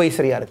வந்து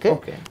அட்வைசரியா இருக்கு,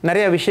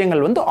 நிறைய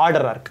விஷயங்கள் வந்து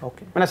ஆர்டரா இருக்கு.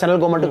 ஏன்னா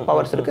சென்ட்ரல் கவர்மெண்ட்டுக்கு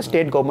பவர்ஸ் இருக்கு,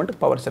 ஸ்டேட்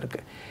கவர்மெண்ட்டுக்கு பவர்ஸ் இருக்கு.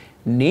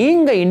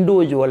 நீங்க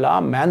இண்டிவிஜுவலா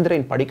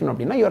மேண்ட்ரின் படிக்கணும்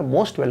அப்படின்னா you are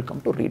most welcome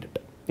to read it.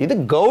 இது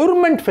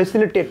கவர்மெண்ட்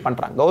ஃபெசிலிட்டேட்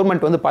பண்ணுறாங்க.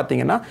 கவர்மெண்ட் வந்து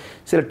பார்த்தீங்கன்னா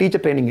சில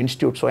டீச்சர் ட்ரைனிங்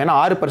இன்ஸ்டியூட்ஸோ, ஏன்னா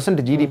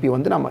 6% GDP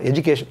வந்து நம்ம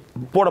எஜுகேஷன்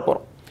போட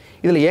போகிறோம்.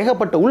 இதில்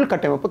ஏகப்பட்ட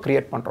உள்கட்டமைப்பு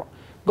கிரியேட் பண்ணுறோம்.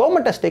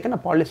 Government has taken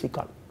a policy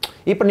கால்.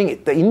 இப்போ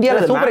நீங்கள்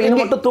இந்தியாவில்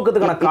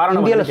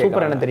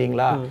சூப்பர் என்ன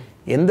தெரியுங்களா?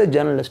 எந்த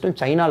ஜேர்னலிஸ்ட்டும்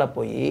சைனாவில்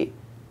போய்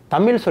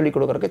தமிழ் சொல்லிக்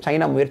கொடுக்குறதுக்கு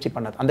சைனா முயற்சி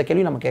பண்ணது அந்த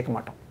கேள்வி நம்ம கேட்க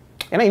மாட்டோம்.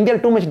 ஏன்னா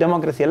இந்தியாவில் டூ மச்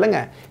டெமோக்ரஸி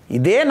இல்லைங்க.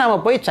 இதே நம்ம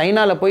போய்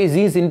சைனாவில் போய்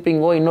ஜி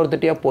ஜின்பிங்கோ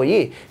இன்னொருத்திட்டையோ போய்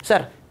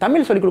சார்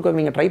தமிழ் சொல்லிக்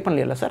கொடுக்க நீங்கள் ட்ரை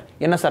பண்ணல சார்,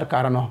 என்ன சார்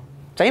காரணம்?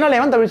 சைனால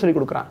எவன் தமிழ் சொல்லிக்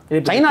கொடுக்குறான்?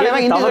 சைனால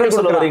எவன் இந்தியா சொல்லிக்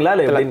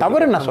கொடுக்குறாங்களா?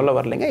 தவறு நான் சொல்ல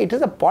வரலைங்க. It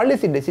is a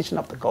policy decision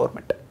of the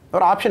government.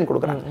 ஒரு ஆப்ஷன்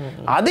கொடுக்குறாங்க.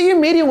 அதையும்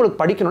மீறி உங்களுக்கு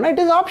படிக்கணும்னா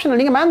இட் இஸ் ஆப்ஷனல்.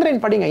 நீங்க மேண்ட்ரின்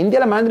படிங்க.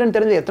 இந்தியாவில் மேண்ட்ரின்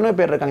தெரிஞ்ச எத்தனை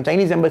பேர் இருக்காங்க?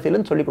 சைனீஸ்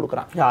எம்பசிலன்னு சொல்லி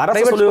கொடுக்குறாங்க.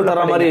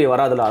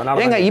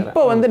 ஏங்க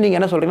இப்போ வந்து நீங்க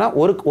என்ன சொல்றீங்கன்னா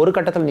ஒரு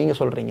கட்டத்தில் நீங்க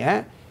சொல்றீங்க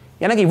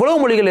எனக்கு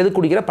இவ்வளவு மொழிகள் எது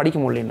குடிக்கிற படிக்க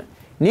முடியலன்னு.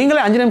 நீங்களே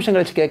 5 நிமிஷம்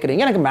கழிச்சு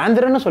கேட்குறீங்க எனக்கு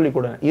மேந்திரன்னு சொல்லிக்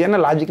கொடுங்க. இது என்ன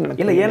லாஜிக்?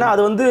 இல்லை, ஏன்னா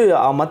அது வந்து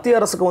மத்திய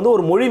அரசுக்கு வந்து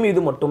ஒரு மொழி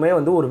மீது மட்டுமே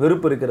வந்து ஒரு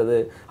வெறுப்பு இருக்கிறது,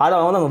 அதை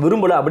வந்து அவங்க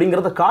விரும்பல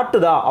அப்படிங்கிறத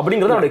காட்டுதா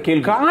அப்படிங்கிறது அவருடைய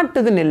கேள்வி.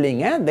 காட்டுதுன்னு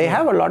இல்லைங்க, they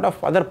have a lot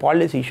of other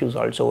policy issues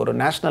also. ஒரு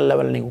நேஷனல்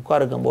லெவல் நீங்கள்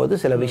உட்காருக்கும் போது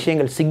சில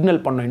விஷயங்கள்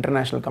சிக்னல் பண்ணணும்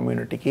இன்டர்நேஷனல்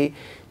கம்யூனிட்டிக்கு,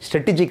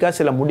 ஸ்ட்ராட்டஜிக்காக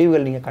சில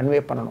முடிவுகள் நீங்கள்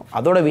கன்வே பண்ணணும்.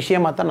 அதோட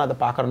விஷயமாக தான் நான் அதை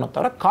பார்க்குறேனோ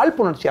தவிர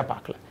காழ்ப்புணர்ச்சியாக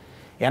பார்க்கல.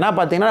 ஏன்னா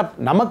பார்த்தீங்கன்னா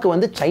நமக்கு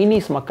வந்து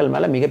சைனீஸ் மக்கள்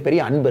மேலே மிகப்பெரிய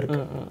அன்பு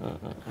இருக்குது.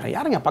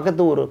 யாருங்க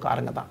பக்கத்து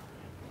ஊருக்காரங்க தான்.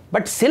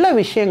 பட் சில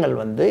விஷயங்கள்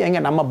வந்து எங்க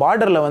நம்ம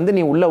பார்டரில் வந்து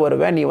நீ உள்ளே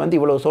வருவ, நீ வந்து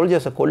இவ்வளோ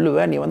சோல்ஜர்ஸை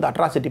கொல்லுவ, நீ வந்து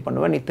அட்ராசிட்டி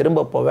பண்ணுவ, நீ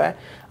திரும்ப போவ.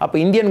 அப்போ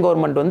இந்தியன்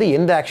கவர்மெண்ட் வந்து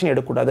எந்த ஆக்ஷன்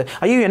எடுக்கக்கூடாது.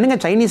 ஐயோ என்னங்க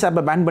சைனீஸ்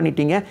ஆப்பை பேன்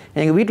பண்ணிட்டீங்க,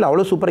 எங்கள் வீட்டில்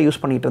அவ்வளோ சூப்பராக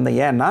யூஸ் பண்ணிட்டு இருந்தேன்,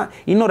 ஏன்னா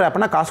இன்னொரு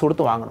ஆப்னா காசு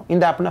கொடுத்து வாங்கணும்,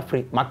 இந்த ஆப்னா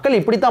ஃப்ரீ. மக்கள்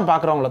இப்படி தான்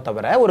பார்க்குறவங்கள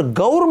தவிர ஒரு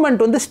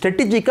கவர்மெண்ட் வந்து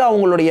ஸ்ட்ராட்டஜிக்காக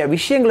அவங்களுடைய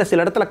விஷயங்களை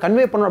சில இடத்துல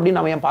கன்வே பண்ணணும்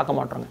அப்படின்னு நம்ம ஏன்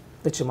பார்க்க மாட்டோங்க?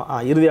 நிச்சயமா.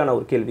 இறுதியான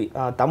ஒரு கேள்வி,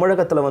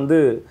 தமிழகத்தில் வந்து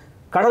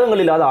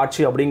கடகங்கள் இல்லாத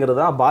ஆட்சி அப்படிங்கிறது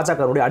தான்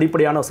பாஜகவுடைய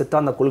அடிப்படையான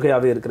சித்தாந்த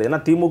கொள்கையாகவே இருக்குது. ஏன்னா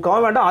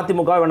திமுகவும் வேண்டாம்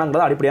அதிமுகவும்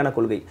வேண்டாங்கிறது அடிப்படையான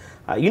கொள்கை.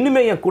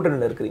 இன்னுமே ஏன்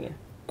கூட்டணியில் இருக்கிறீங்க?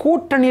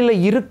 கூட்டணியில்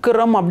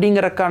இருக்கிறோம்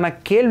அப்படிங்கிறக்கான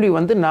கேள்வி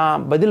வந்து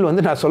பதில்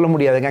வந்து நான் சொல்ல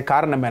முடியாதுங்க.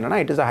 காரணம்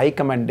என்னென்னா it is a high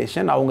command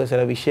decision. அவங்க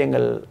சில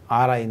விஷயங்கள்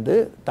ஆராய்ந்து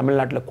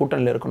தமிழ்நாட்டில்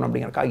கூட்டணியில் இருக்கணும்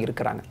அப்படிங்கிறக்காக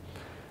இருக்கிறாங்க.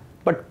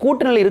 பட்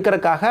கூட்டணியில்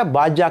இருக்கிறக்காக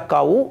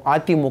பாஜகவும்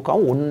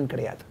அதிமுகவும் ஒன்றும்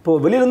கிடையாது. இப்போ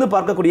வெளியிருந்து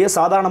பார்க்கக்கூடிய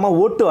சாதாரணமாக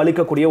ஓட்டு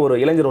அளிக்கக்கூடிய ஒரு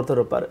இளைஞர் ஒருத்தர்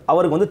இருப்பார்,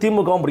 அவருக்கு வந்து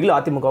திமுகவும் பிடிக்கல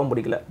அதிமுகவும்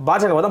பிடிக்கல,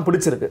 பாஜகவை தான்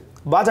பிடிச்சிருக்கு.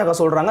 பாஜக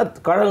சொல்கிறாங்க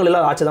கழகங்கள்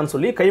இல்லாத ஆட்சி தான்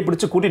சொல்லி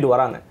கைப்பிடிச்சு கூட்டிகிட்டு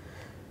வராங்க.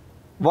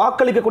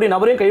 வாக்களிக்கக்கூடிய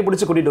நபரையும்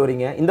கைப்பிடிச்சு கூட்டிகிட்டு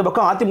வரீங்க, இந்த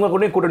பக்கம் அதிமுக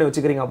கூட கூட்டணி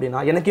வச்சுக்கிறீங்க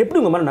அப்படின்னா எனக்கு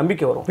எப்படி உங்கள் மேலே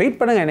நம்பிக்கை வரும்? வெயிட்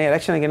பண்ணுங்கள், என்ன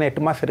எலெக்ஷனுக்கு என்ன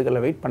 8 மாதம்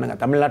இருக்குல்ல, வெயிட் பண்ணுங்கள்.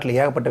 தமிழ்நாட்டில்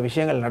ஏகப்பட்ட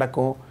விஷயங்கள்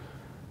நடக்கும்,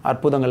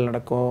 அற்புதங்கள்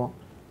நடக்கும்,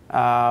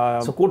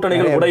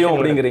 கூட்டணிகள் உடையும்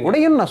அப்படிங்கிறீங்க.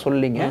 உடையும் நான்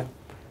சொல்லிங்க,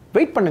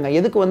 வெயிட் பண்ணுங்கள்.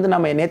 எதுக்கு வந்து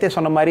நம்ம நேற்றே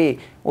சொன்ன மாதிரி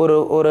ஒரு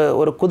ஒரு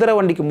ஒரு குதிரை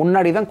வண்டிக்கு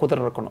முன்னாடி தான்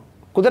குதிரை இருக்கணும்,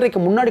 குதிரைக்கு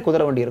முன்னாடி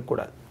குதிரை வண்டி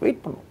இருக்கக்கூடாது.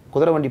 வெயிட் பண்ணும்,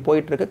 குதிரை வண்டி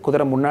போயிட்டுருக்கு,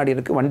 குதிரை முன்னாடி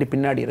இருக்குது, வண்டி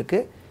பின்னாடி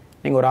இருக்குது.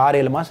 நீங்கள் ஒரு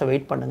 6-7 மாதம்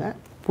வெயிட் பண்ணுங்கள்,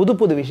 புது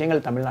புது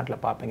விஷயங்கள்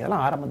தமிழ்நாட்டில் பார்ப்பீங்க.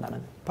 அதெல்லாம் ஆரம்பம்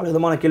தானுங்க. பல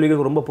விதமான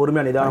கேள்விகளுக்கு ரொம்ப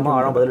பொறுமையாக நிதானமாக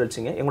ஆழம் பதில்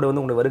வச்சிங்க. எங்களுடைய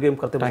வந்து உங்களுடைய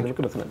வருகையும்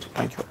கருத்துக்களுக்கு மிக நன்றி.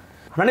 தேங்க்யூ.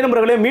 நன்றி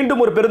நண்பர்களே.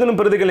 மீண்டும் ஒரு பெருதிலும்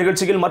பெருதிகள்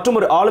நிகழ்ச்சியில் மற்றும்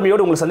ஒரு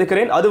ஆளுமையோடு உங்களை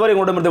சந்திக்கிறேன். அதுவரை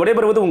உங்களிடமிருந்து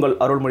விடைபெறுவது உங்கள்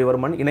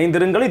அருள்மொழிவர்மன்.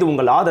 இணைந்திருங்கள். இது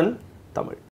உங்கள் ஆதன் தமிழ்.